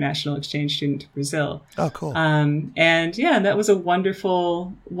Rotary International Exchange student to Brazil. Oh, cool. And yeah, that was a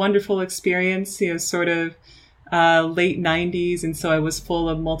wonderful, wonderful experience, sort of, late 90s. And so I was full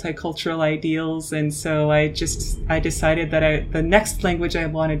of multicultural ideals. And so I decided that the next language I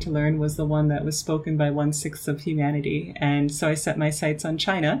wanted to learn was the one that was spoken by 1/6 of humanity. And so I set my sights on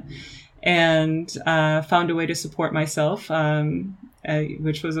China and found a way to support myself,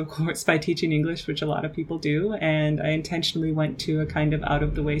 which was, of course, by teaching English, which a lot of people do. And I intentionally went to a kind of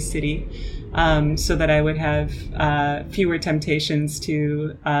out-of-the-way city so that I would have fewer temptations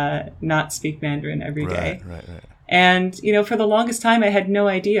to not speak Mandarin every day. Right. And, for the longest time, I had no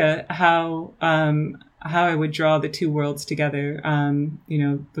idea how I would draw the two worlds together,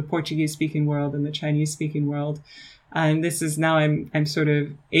 the Portuguese-speaking world and the Chinese-speaking world. And this is now I'm sort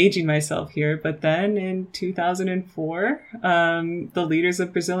of aging myself here. But then in 2004, the leaders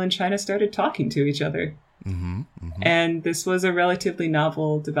of Brazil and China started talking to each other. Mm-hmm, mm-hmm. And this was a relatively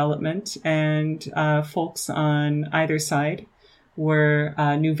novel development. And folks on either side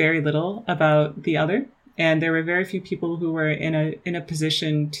knew very little about the other. And there were very few people who were in a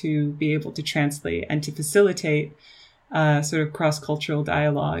position to be able to translate and to facilitate sort of cross-cultural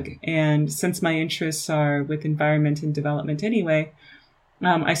dialogue. And since my interests are with environment and development anyway,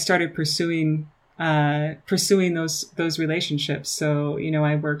 I started pursuing those relationships. So,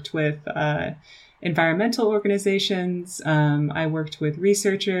 I worked with environmental organizations. I worked with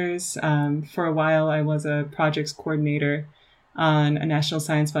researchers. For a while, I was a projects coordinator on a National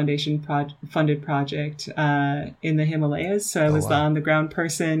Science Foundation funded project in the Himalayas. So I was the on-the-ground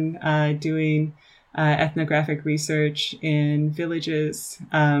person doing ethnographic research in villages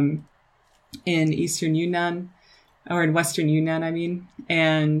in eastern Yunnan, or in western Yunnan, I mean.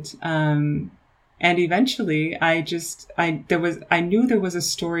 And eventually I knew there was a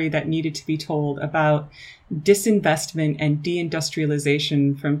story that needed to be told about disinvestment and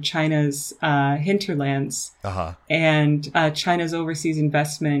deindustrialization from China's hinterlands and China's overseas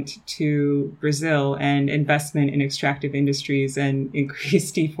investment to Brazil and investment in extractive industries and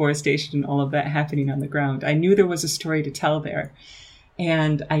increased deforestation and all of that happening on the ground. I knew there was a story to tell there,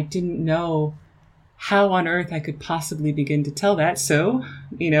 and I didn't know how on earth I could possibly begin to tell that. So,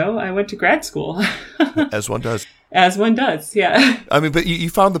 I went to grad school. As one does. As one does, yeah. I mean, but you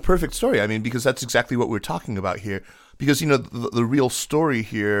found the perfect story. I mean, because that's exactly what we're talking about here. Because, the real story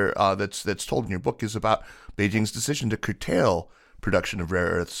here that's told in your book is about Beijing's decision to curtail production of rare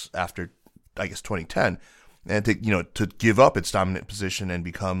earths after, I guess, 2010, and to give up its dominant position and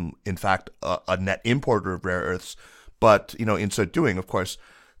become, in fact, a net importer of rare earths. But, in so doing, of course,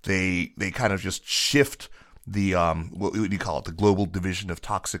 they kind of just shift the what do you call it, the global division of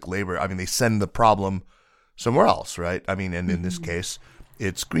toxic labor. I mean, they send the problem somewhere else, right? I mean, and in this case,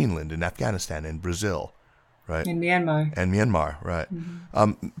 it's Greenland and Afghanistan and Brazil, right? And Myanmar, right?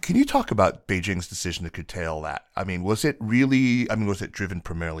 Mm-hmm. Can you talk about Beijing's decision to curtail that? I mean, was it driven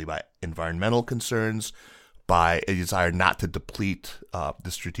primarily by environmental concerns, by a desire not to deplete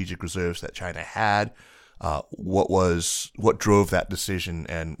the strategic reserves that China had? What drove that decision,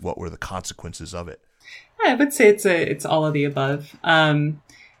 and what were the consequences of it? I would say it's all of the above.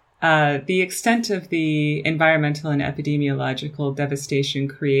 The extent of the environmental and epidemiological devastation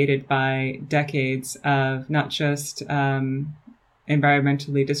created by decades of not just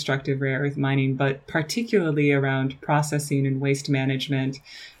environmentally destructive rare earth mining, but particularly around processing and waste management,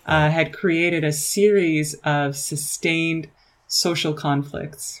 had created a series of sustained social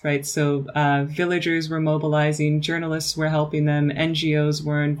conflicts, right? So villagers were mobilizing, journalists were helping them, NGOs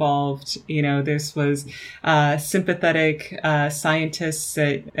were involved. This was sympathetic scientists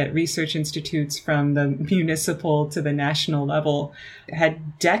at research institutes from the municipal to the national level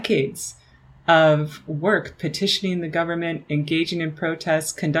had decades of work petitioning the government, engaging in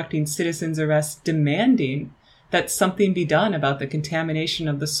protests, conducting citizens' arrests, demanding that something be done about the contamination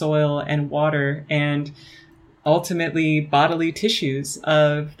of the soil and water and ultimately bodily tissues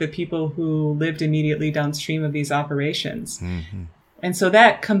of the people who lived immediately downstream of these operations. Mm-hmm. And so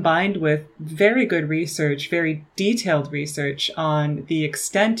that, combined with very good research, very detailed research on the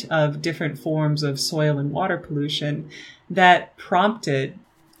extent of different forms of soil and water pollution, that prompted,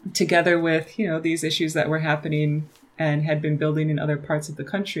 together with, these issues that were happening and had been building in other parts of the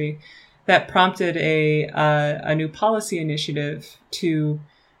country, that prompted a new policy initiative to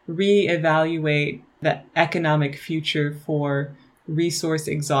reevaluate the economic future for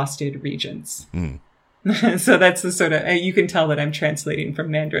resource-exhausted regions. Mm. So that's the sort of, you can tell that I'm translating from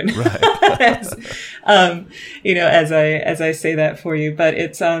Mandarin, right. as I say that for you. But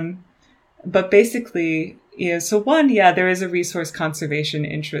it's, but basically, So one, yeah, there is a resource conservation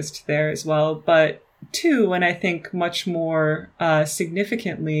interest there as well. But two, and I think much more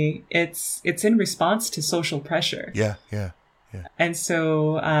significantly, it's in response to social pressure. Yeah, yeah. Yeah. And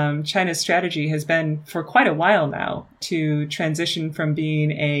so China's strategy has been for quite a while now to transition from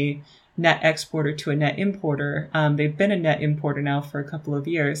being a net exporter to a net importer. They've been a net importer now for a couple of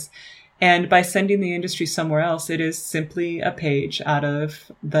years. And by sending the industry somewhere else, it is simply a page out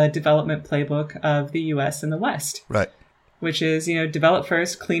of the development playbook of the U.S. and the West. Right. Which is, develop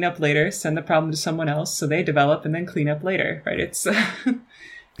first, clean up later, send the problem to someone else so they develop and then clean up later, right? It's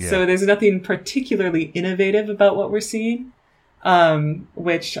So there's nothing particularly innovative about what we're seeing.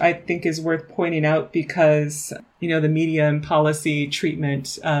 Which I think is worth pointing out because, the media and policy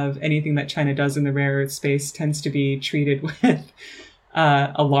treatment of anything that China does in the rare earth space tends to be treated with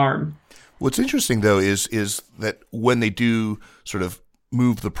alarm. What's interesting, though, is that when they do sort of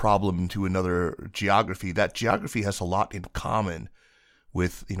move the problem to another geography, that geography has a lot in common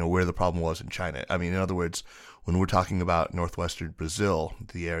with, where the problem was in China. I mean, in other words, when we're talking about northwestern Brazil,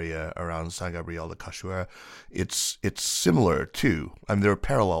 the area around San Gabriel de Cachoeira, it's similar too. I mean, there are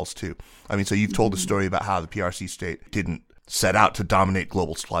parallels too. I mean, so you've told the story about how the PRC state didn't set out to dominate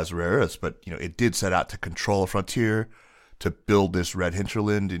global supplies of rare earths, but it did set out to control a frontier, to build this red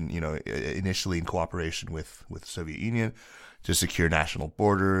hinterland, and initially in cooperation with the Soviet Union, to secure national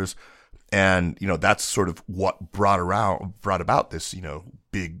borders. And, that's sort of what brought about this,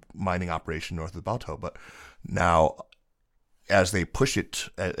 big mining operation north of Baotou. But now, as they push it,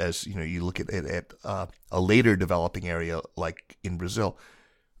 as you look at a later developing area like in Brazil,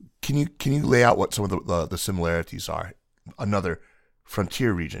 can you lay out what some of the similarities are? Another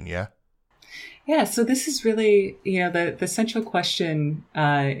frontier region, yeah? Yeah, so this is really, the central question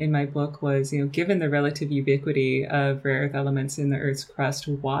in my book was, given the relative ubiquity of rare earth elements in the Earth's crust,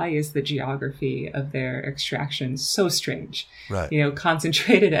 why is the geography of their extraction so strange? Right.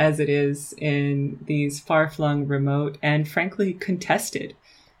 Concentrated as it is in these far-flung, remote, and frankly contested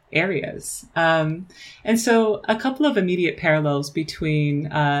areas. And so a couple of immediate parallels between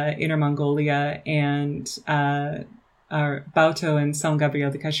Inner Mongolia and Baotou and San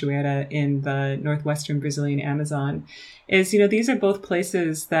Gabriel de Cachoeira in the northwestern Brazilian Amazon is, these are both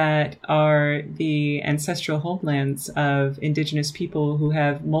places that are the ancestral homelands of indigenous people who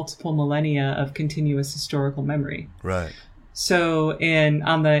have multiple millennia of continuous historical memory. Right. So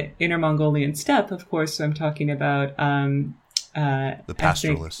on the Inner Mongolian steppe, of course, I'm talking about the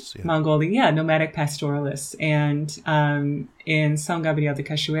pastoralists. Yeah. Mongolia, nomadic pastoralists. And in San Gabriel de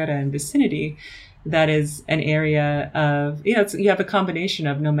Cachoeira and vicinity, that is an area of, you have a combination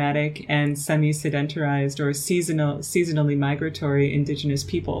of nomadic and semi-sedentarized or seasonally migratory indigenous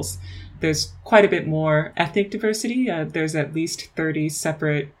peoples. There's quite a bit more ethnic diversity. There's at least 30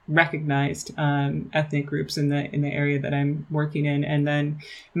 separate recognized ethnic groups in the area that I'm working in, and then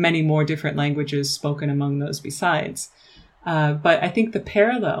many more different languages spoken among those besides. But I think the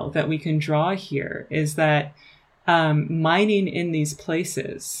parallel that we can draw here is that mining in these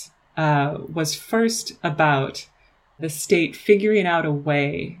places was first about the state figuring out a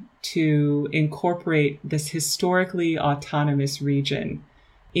way to incorporate this historically autonomous region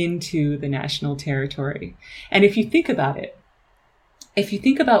into the national territory. And if you think about it, if you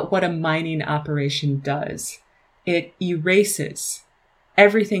think about what a mining operation does, it erases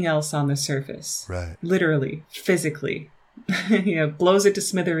everything else on the surface. Right. Literally, physically. Blows it to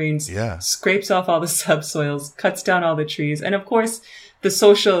smithereens, scrapes off all the subsoils, cuts down all the trees. And of course, the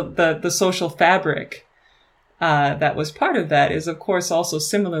social fabric that was part of that is, of course, also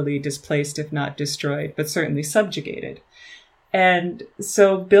similarly displaced, if not destroyed, but certainly subjugated. And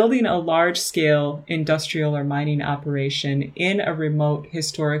so building a large-scale industrial or mining operation in a remote,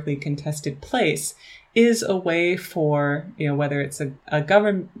 historically contested place is a way for, whether it's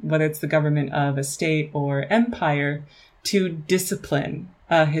whether it's the government of a state or empire, to discipline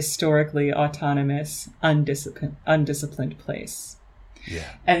a historically autonomous, undisciplined place.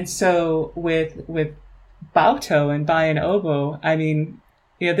 Yeah. And so with Baotou and Bayan Obo, I mean,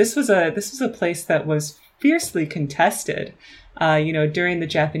 this was a place that was fiercely contested. During the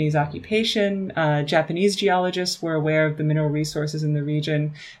Japanese occupation, Japanese geologists were aware of the mineral resources in the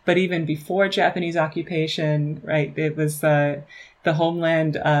region, but even before Japanese occupation, right, it was the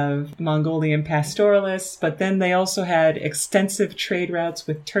homeland of Mongolian pastoralists, but then they also had extensive trade routes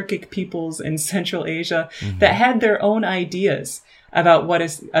with Turkic peoples in Central Asia that had their own ideas about what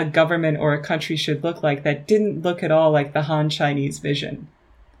a government or a country should look like that didn't look at all like the Han Chinese vision.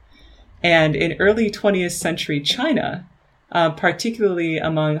 And in early 20th century China, particularly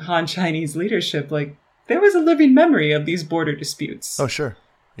among Han Chinese leadership, there was a living memory of these border disputes. Oh, sure.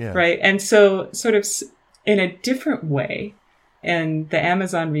 Yeah. Right. And so sort of in a different way. In the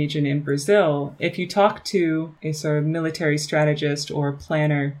Amazon region in Brazil, if you talk to a sort of military strategist or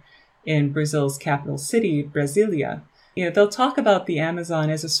planner in Brazil's capital city, Brasilia, they'll talk about the Amazon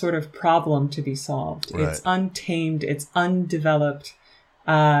as a sort of problem to be solved. Right. It's untamed, it's undeveloped.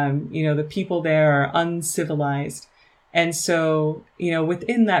 The people there are uncivilized. And so,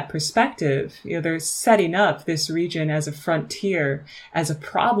 within that perspective, they're setting up this region as a frontier, as a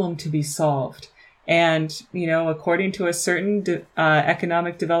problem to be solved. And, according to a certain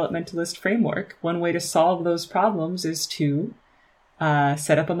economic developmentalist framework, one way to solve those problems is to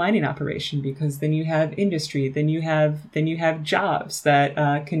set up a mining operation, because then you have industry, then you have jobs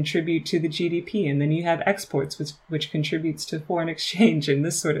that contribute to the GDP, and then you have exports, which contributes to foreign exchange and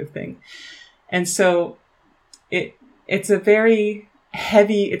this sort of thing. And so it's a very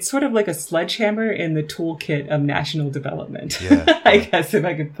heavy, it's sort of like a sledgehammer in the toolkit of national development. Yeah. I guess if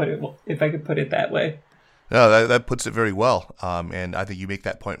I could put it that way. No, that puts it very well. And I think you make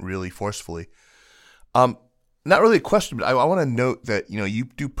that point really forcefully. Not really a question, but I want to note that, you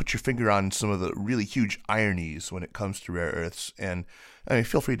do put your finger on some of the really huge ironies when it comes to rare earths. And I mean,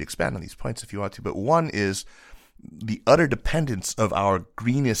 feel free to expand on these points if you want to. But one is the utter dependence of our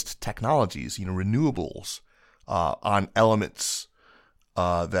greenest technologies, renewables, on elements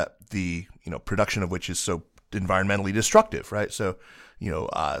that the production of which is so environmentally destructive, right? So,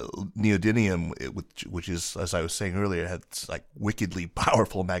 neodymium, which is, as I was saying earlier, has like wickedly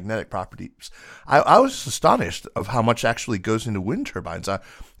powerful magnetic properties. I was astonished of how much actually goes into wind turbines.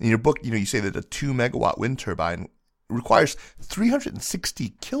 In your book, you say that a 2 megawatt wind turbine requires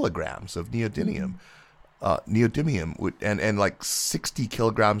 360 kilograms of neodymium, and like 60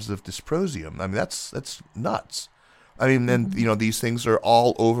 kilograms of dysprosium. I mean, that's nuts. I mean, then, these things are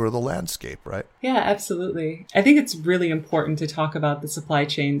all over the landscape, right? Yeah, absolutely. I think it's really important to talk about the supply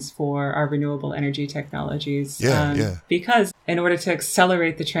chains for our renewable energy technologies. Because in order to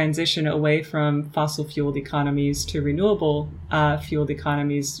accelerate the transition away from fossil fueled economies to renewable fueled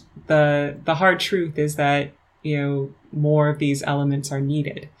economies, the hard truth is that, more of these elements are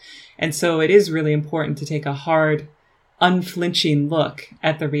needed. And so it is really important to take a hard, unflinching look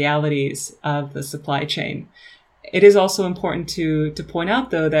at the realities of the supply chain. It is also important to point out,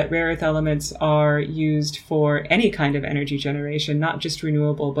 though, that rare earth elements are used for any kind of energy generation, not just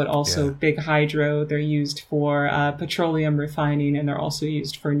renewable, but also big hydro. They're used for petroleum refining, and they're also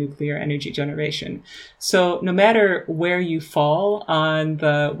used for nuclear energy generation. So no matter where you fall on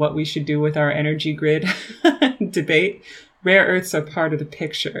the what we should do with our energy grid debate, rare earths are part of the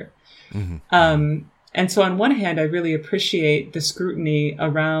picture. Mm-hmm. And so on one hand, I really appreciate the scrutiny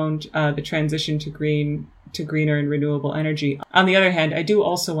around the transition to greener and renewable energy. On the other hand, I do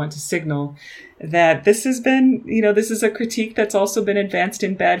also want to signal that this has been, this is a critique that's also been advanced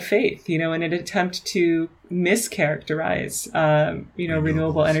in bad faith, in an attempt to mischaracterize,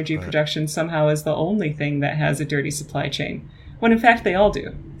 renewable energy production somehow as the only thing that has a dirty supply chain, when in fact they all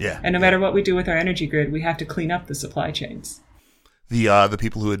do. Yeah. And no matter what we do with our energy grid, we have to clean up the supply chains. The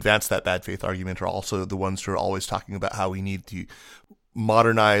people who advance that bad faith argument are also the ones who are always talking about how we need to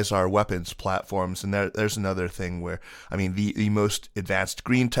modernize our weapons platforms. And there's another thing where, the most advanced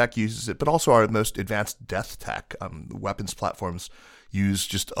green tech uses it, but also our most advanced death tech. Weapons platforms use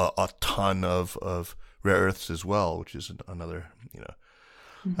just a ton of rare earths as well, which is another,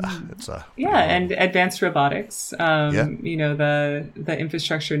 it's and advanced robotics, the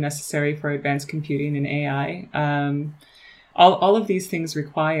infrastructure necessary for advanced computing and AI. All of these things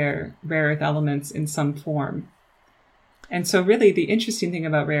require rare earth elements in some form. And so really the interesting thing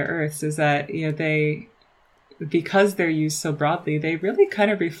about rare earths is that, because they're used so broadly, they really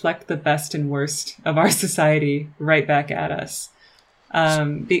kind of reflect the best and worst of our society right back at us.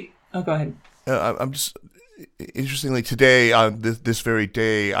 Go ahead. I'm just, interestingly, today, this very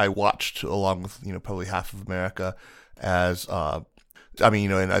day, I watched, along with, probably half of America, as, and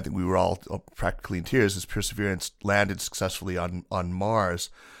I think we were all practically in tears as Perseverance landed successfully on Mars.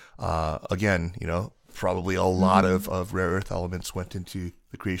 Again, probably a lot of rare earth elements went into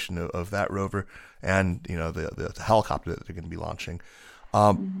the creation of that rover and, the helicopter that they're going to be launching.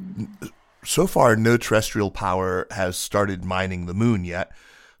 So far, no terrestrial power has started mining the moon yet,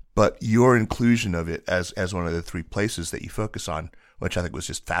 but your inclusion of it as one of the three places that you focus on, which I think was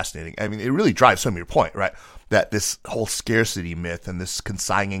just fascinating. It really drives home your point, right? That this whole scarcity myth and this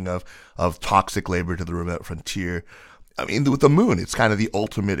consigning of toxic labor to the remote frontier. With the moon, it's kind of the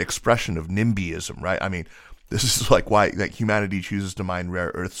ultimate expression of NIMBYism, right? This is like why humanity chooses to mine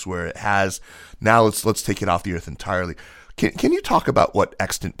rare earths where it has. Now let's take it off the earth entirely. Can you talk about what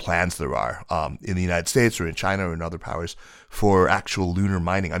extant plans there are in the United States or in China or in other powers for actual lunar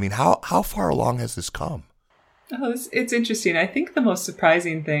mining? How far along has this come? Oh, it's interesting. I think the most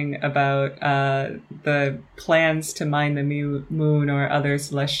surprising thing about the plans to mine the moon or other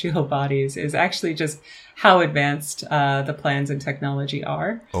celestial bodies is actually just how advanced the plans and technology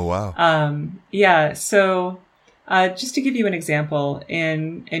are. Oh, wow. Yeah. So just to give you an example,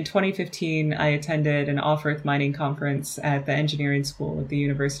 in 2015, I attended an off-Earth mining conference at the engineering school at the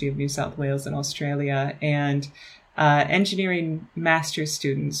University of New South Wales in Australia. And engineering master's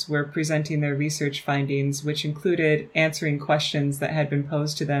students were presenting their research findings, which included answering questions that had been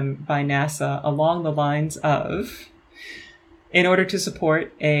posed to them by NASA along the lines of, in order to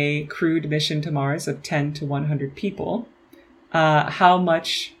support a crewed mission to Mars of 10 to 100 people, how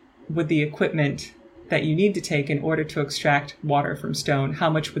much would the equipment that you need to take in order to extract water from stone, how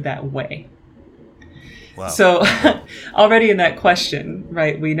much would that weigh? Wow. So already in that question,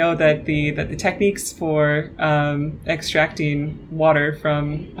 right, we know that the techniques for extracting water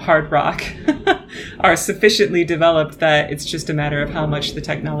from hard rock are sufficiently developed that it's just a matter of how much the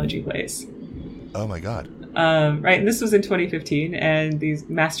technology weighs. Oh my God. Right, and this was in 2015, and these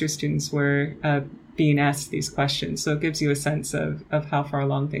master students were being asked these questions. So it gives you a sense of how far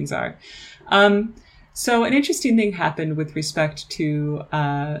along things are. So an interesting thing happened with respect to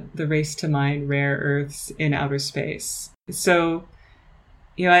the race to mine rare earths in outer space. So,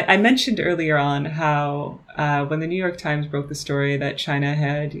 I mentioned earlier on how when the New York Times broke the story that China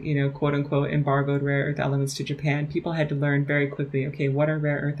had, quote unquote, embargoed rare earth elements to Japan, people had to learn very quickly, okay, what are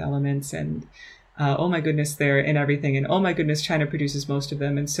rare earth elements? And oh my goodness, they're in everything. And oh my goodness, China produces most of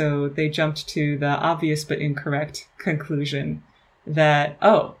them. And so they jumped to the obvious but incorrect conclusion that,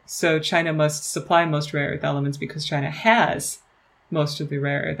 so China must supply most rare earth elements because China has most of the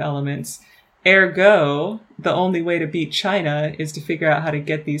rare earth elements. Ergo, the only way to beat China is to figure out how to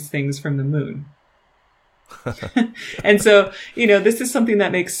get these things from the moon. And so, this is something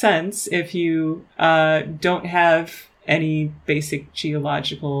that makes sense if you don't have any basic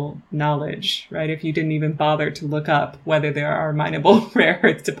geological knowledge, right? If you didn't even bother to look up whether there are mineable rare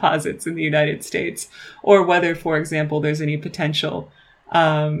earth deposits in the United States, or whether, for example, there's any potential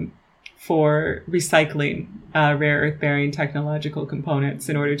for recycling rare earth bearing technological components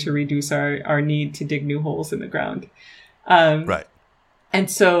in order to reduce our need to dig new holes in the ground. Right. And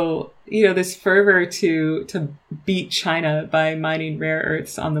so, this fervor to beat China by mining rare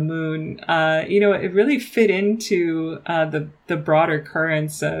earths on the moon, it really fit into the broader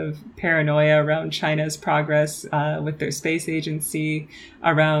currents of paranoia around China's progress with their space agency,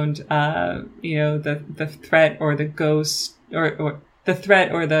 around the threat or the ghost or the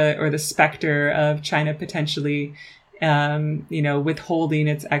threat or the specter of China potentially withholding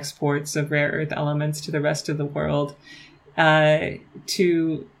its exports of rare earth elements to the rest of the world.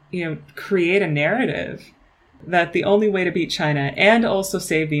 To create a narrative that the only way to beat China and also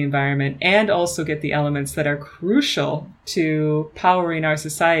save the environment and also get the elements that are crucial to powering our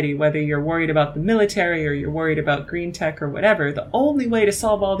society, whether you're worried about the military or you're worried about green tech or whatever, the only way to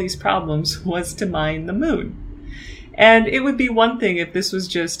solve all these problems was to mine the moon. And it would be one thing if this was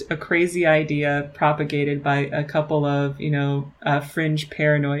just a crazy idea propagated by a couple of, fringe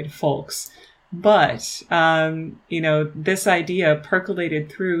paranoid folks. But, this idea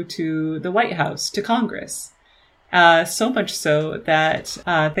percolated through to the White House, to Congress. So much so that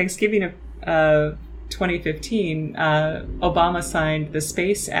Thanksgiving of 2015, Obama signed the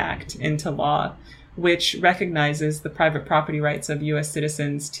Space Act into law, which recognizes the private property rights of U.S.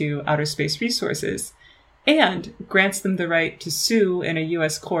 citizens to outer space resources and grants them the right to sue in a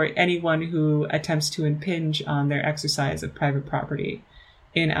U.S. court anyone who attempts to impinge on their exercise of private property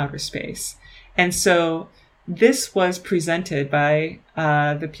in outer space. And so this was presented by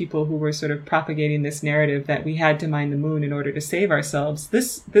the people who were sort of propagating this narrative that we had to mine the moon in order to save ourselves.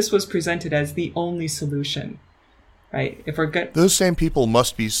 This was presented as the only solution, right? If we're good, those same people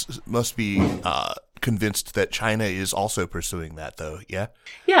must be convinced that China is also pursuing that, though. Yeah.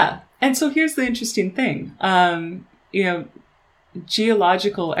 Yeah, and so here's the interesting thing.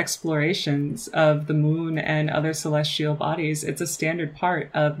 Geological explorations of the moon and other celestial bodies, it's a standard part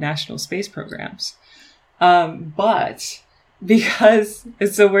of national space programs. But because,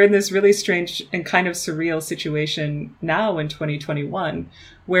 so we're in this really strange and kind of surreal situation now in 2021,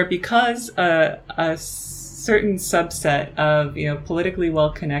 where because a certain subset of, politically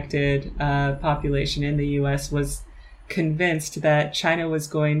well-connected population in the US was convinced that China was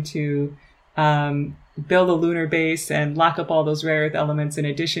going to build a lunar base and lock up all those rare earth elements in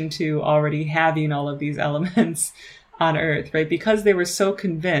addition to already having all of these elements on Earth, right? Because they were so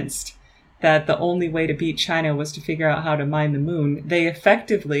convinced that the only way to beat China was to figure out how to mine the moon, they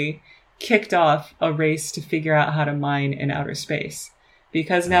effectively kicked off a race to figure out how to mine in outer space.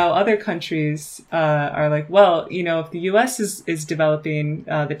 because now other countries are like, well, if the US is developing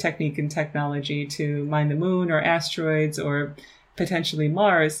the technique and technology to mine the moon or asteroids or potentially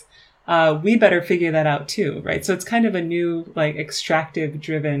Mars, we better figure that out too, right? So it's kind of a new, like,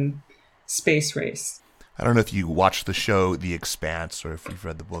 extractive-driven space race. I don't know if you watched the show The Expanse or if you've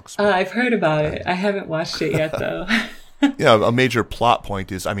read the books. I've heard about it. I haven't watched it yet, though. A major plot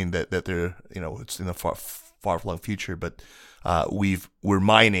point is, that they're, it's in the far-flung future, but we're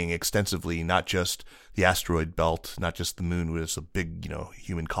mining extensively, not just the asteroid belt, not just the moon, where there's a big,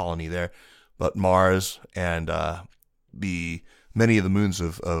 human colony there, but Mars and many of the moons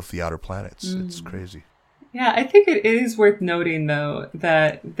of the outer planets. It's crazy. Yeah, I think it is worth noting, though,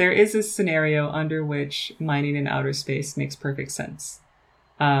 that there is a scenario under which mining in outer space makes perfect sense.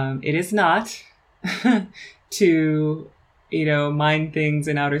 It is not to, mine things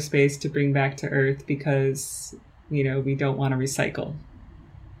in outer space to bring back to Earth because, we don't want to recycle.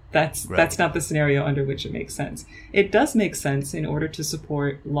 That's not the scenario under which it makes sense. It does make sense in order to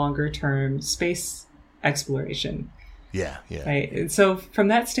support longer term space exploration. Yeah. Right. And so from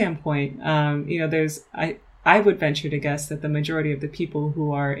that standpoint, I would venture to guess that the majority of the people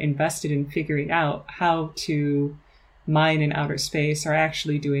who are invested in figuring out how to mine in outer space are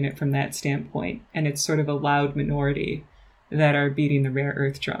actually doing it from that standpoint. And it's sort of a loud minority that are beating the rare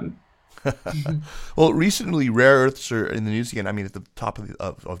earth drum. Well, recently rare earths are in the news again. At the top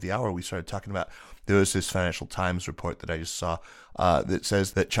of the hour, we started talking about, there was this Financial Times report that I just saw that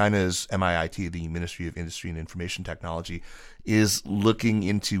says that China's MIIT, the Ministry of Industry and Information Technology, is looking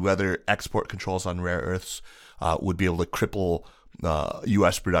into whether export controls on rare earths would be able to cripple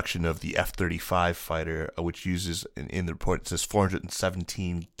U.S. production of the F-35 fighter, which uses, in the report, it says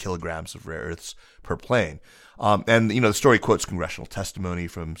 417 kilograms of rare earths per plane. And the story quotes congressional testimony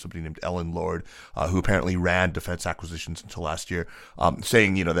from somebody named Ellen Lord, who apparently ran defense acquisitions until last year,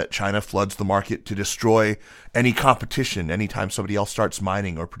 saying, that China floods the market to destroy any competition anytime somebody else starts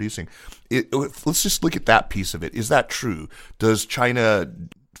mining or producing. Let's just look at that piece of it. Is that true? Does China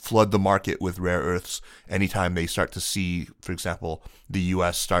flood the market with rare earths anytime they start to see, for example, the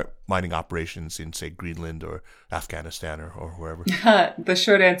U.S. start mining operations in, say, Greenland or Afghanistan or wherever? The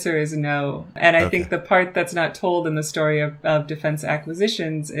short answer is no. And I think the part that's not told in the story of defense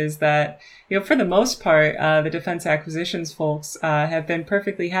acquisitions is that, for the most part, the defense acquisitions folks have been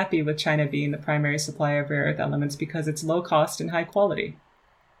perfectly happy with China being the primary supplier of rare earth elements because it's low cost and high quality.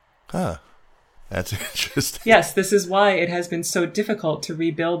 Huh. That's interesting. Yes, this is why it has been so difficult to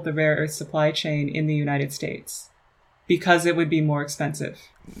rebuild the rare earth supply chain in the United States, because it would be more expensive.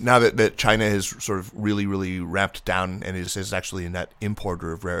 Now that China has sort of really, really ramped down and is actually a net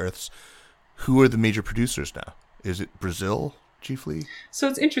importer of rare earths, who are the major producers now? Is it Brazil chiefly? So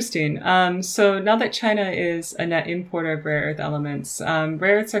it's interesting. So now that China is a net importer of rare earth elements, rare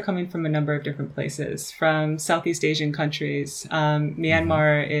earths are coming from a number of different places, from Southeast Asian countries.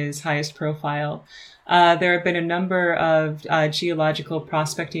 Myanmar is highest profile. There have been a number of geological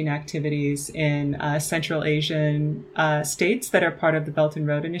prospecting activities in Central Asian states that are part of the Belt and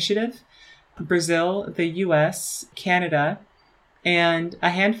Road Initiative. Brazil, the US, Canada, and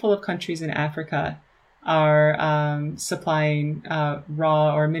a handful of countries in Africa are supplying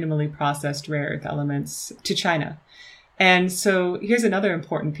raw or minimally processed rare earth elements to China. And so here's another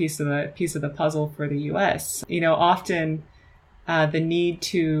important piece of the puzzle for the US. Often the need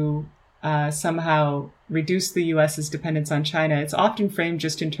to somehow reduce the US's dependence on China, it's often framed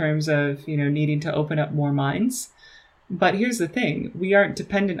just in terms of, needing to open up more mines. But here's the thing. We aren't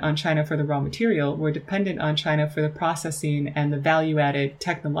dependent on China for the raw material. We're dependent on China for the processing and the value-added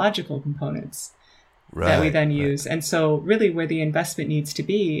technological components that we then use. And so really where the investment needs to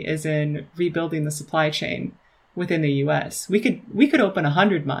be is in rebuilding the supply chain within the US. We could open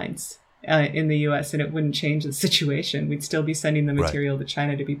 100 mines in the US and it wouldn't change the situation. We'd still be sending the material to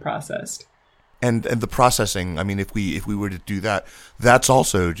China to be processed. And the processing, if we were to do that, that's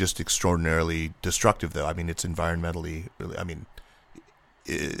also just extraordinarily destructive, though. It's environmentally, really,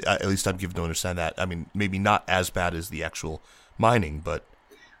 at least I'm given to understand that. Maybe not as bad as the actual mining, but...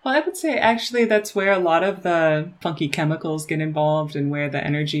 Well, I would say actually that's where a lot of the funky chemicals get involved and where the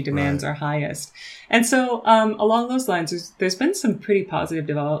energy demands are highest. And so along those lines, there's been some pretty positive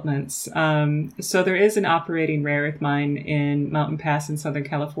developments. So there is an operating rare earth mine in Mountain Pass in Southern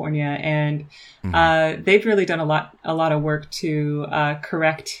California, and they've really done a lot of work to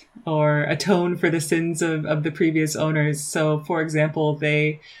correct or atone for the sins of the previous owners. So, for example,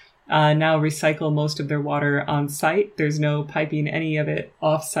 they now recycle most of their water on site. There's no piping any of it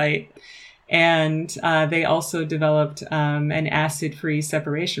off site. And they also developed an acid-free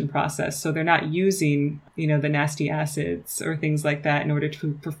separation process. So they're not using, the nasty acids or things like that in order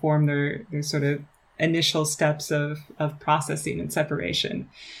to perform their sort of initial steps of processing and separation.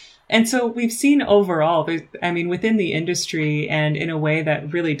 And so we've seen overall, within the industry and in a way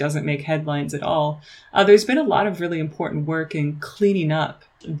that really doesn't make headlines at all, there's been a lot of really important work in cleaning up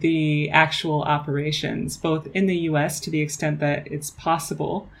the actual operations, both in the U.S. to the extent that it's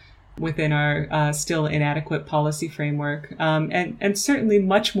possible within our still inadequate policy framework, and certainly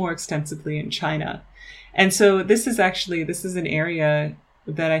much more extensively in China. And so this is an area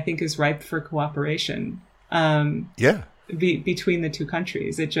that I think is ripe for cooperation. Between the two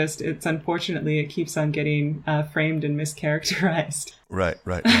countries. It's unfortunately, it keeps on getting framed and mischaracterized. Right.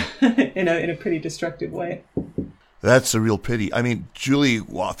 in a pretty destructive way. That's a real pity. I mean, Julie,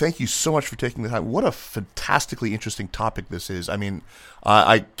 wow, thank you so much for taking the time. What a fantastically interesting topic this is. I mean,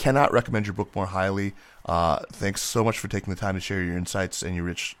 I cannot recommend your book more highly. Thanks so much for taking the time to share your insights and your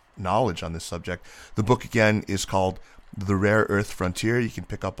rich knowledge on this subject. The book, again, is called The Rare Earth Frontier. You can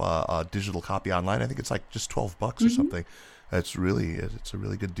pick up a digital copy online. I think it's like just $12 or something. It's a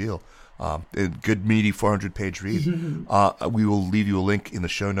really good deal. A good meaty 400-page read. We will leave you a link in the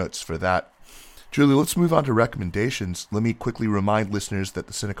show notes for that. Julie, let's move on to recommendations. Let me quickly remind listeners that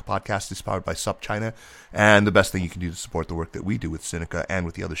the Sinica podcast is powered by SupChina, and the best thing you can do to support the work that we do with Sinica and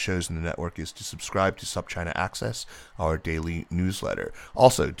with the other shows in the network is to subscribe to SupChina Access, our daily newsletter.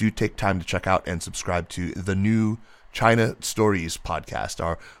 Also, do take time to check out and subscribe to the new China Stories podcast,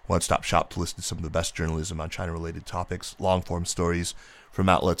 our one-stop shop to listen to some of the best journalism on China-related topics, long-form stories from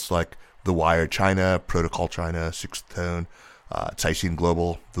outlets like The Wire China, Protocol China, Sixth Tone, Caixin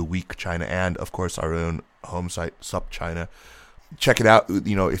Global, The Week China, and, of course, our own home site, SupChina. Check it out.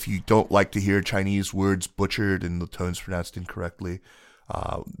 If you don't like to hear Chinese words butchered and the tones pronounced incorrectly,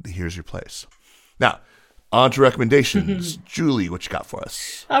 here's your place. Now, on to recommendations. Julie, what you got for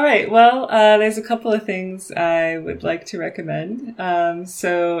us? All right. Well, there's a couple of things I would like to recommend.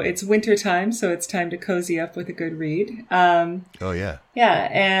 So it's winter time, so it's time to cozy up with a good read. Oh, yeah. Yeah.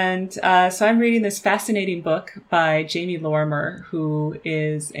 And so I'm reading this fascinating book by Jamie Lorimer, who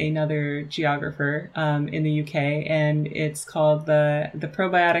is another geographer in the UK, and it's called The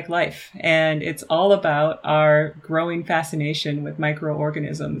Probiotic Life. And it's all about our growing fascination with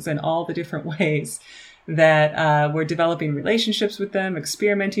microorganisms and all the different ways that we're developing relationships with them,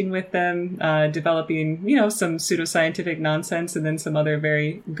 experimenting with them, developing, some pseudoscientific nonsense and then some other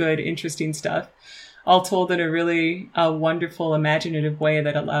very good, interesting stuff, all told in a really wonderful, imaginative way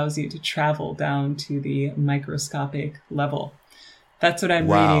that allows you to travel down to the microscopic level. That's what I'm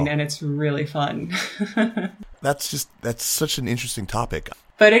reading, and it's really fun. That's such an interesting topic.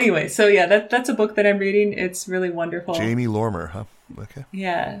 But anyway, so yeah, that's a book that I'm reading. It's really wonderful. Jamie Lorimer, huh? Okay.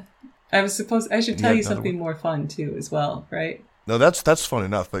 Yeah. I should tell you something more fun too, as well, right? No, that's fun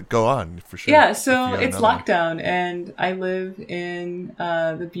enough, but go on for sure. Yeah, so it's lockdown, and I live in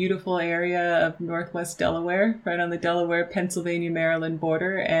the beautiful area of Northwest Delaware, right on the Delaware-Pennsylvania-Maryland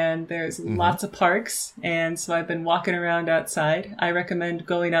border, and there's lots of parks, and so I've been walking around outside. I recommend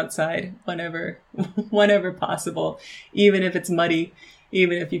going outside whenever possible, even if it's muddy,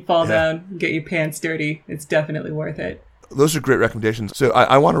 even if you fall down, get your pants dirty. It's definitely worth it. Those are great recommendations. So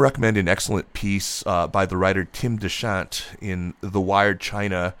I want to recommend an excellent piece by the writer Tim Deschamps in The Wired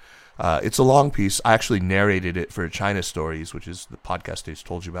China. It's a long piece. I actually narrated it for China Stories, which is the podcast I just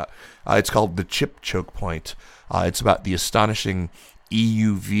told you about. It's called The Chip Choke Point. It's about the astonishing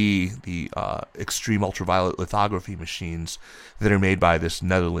EUV, the extreme ultraviolet lithography machines that are made by this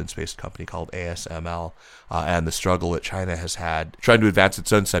Netherlands-based company called ASML, and the struggle that China has had trying to advance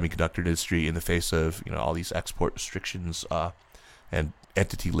its own semiconductor industry in the face of all these export restrictions and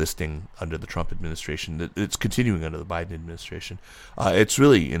entity listing under the Trump administration. It's continuing under the Biden administration. It's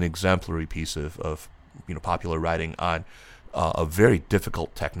really an exemplary piece of popular writing on a very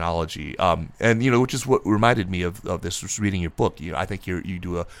difficult technology, and which is what reminded me of this. Was reading your book. I think you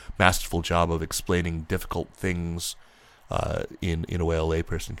do a masterful job of explaining difficult things in a way a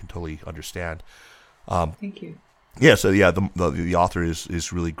layperson can totally understand. Thank you. Yeah. So yeah, the author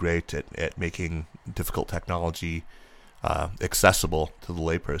is really great at making difficult technology accessible to the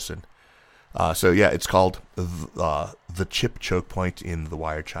layperson. So yeah, it's called The Chip Choke Point in The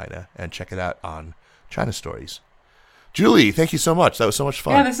Wire China, and check it out on China Stories. Julie, thank you so much. That was so much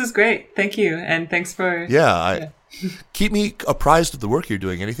fun. Yeah, this is great. Thank you. And thanks for Keep me apprised of the work you're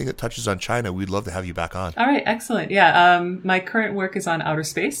doing. Anything that touches on China, we'd love to have you back on. All right, excellent. Yeah, my current work is on outer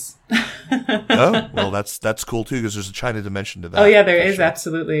space. Oh, well, that's cool too, because there's a China dimension to that. Oh yeah, there is, sure.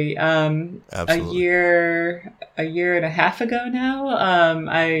 absolutely. Absolutely. A year and a half ago now,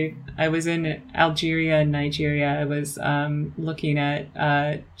 I was in Algeria and Nigeria. I was looking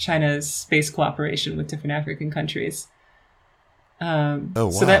at China's space cooperation with different African countries.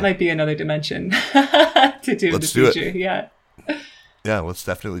 Wow. So that might be another dimension to do in the future. Yeah. Yeah, let's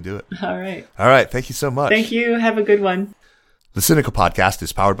definitely do it. All right. All right. Thank you so much. Thank you. Have a good one. The Sinica Podcast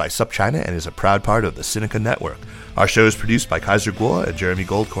is powered by SupChina and is a proud part of the Sinica Network. Our show is produced by Kaiser Guo and Jeremy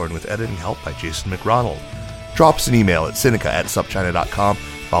Goldkorn with editing help by Jason McRonald. Drop us an email at sinica@supchina.com.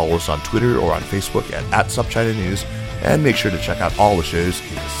 Follow us on Twitter or on Facebook at SupChina News. And make sure to check out all the shows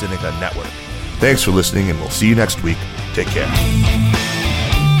in the Sinica Network. Thanks for listening, and we'll see you next week. Take care.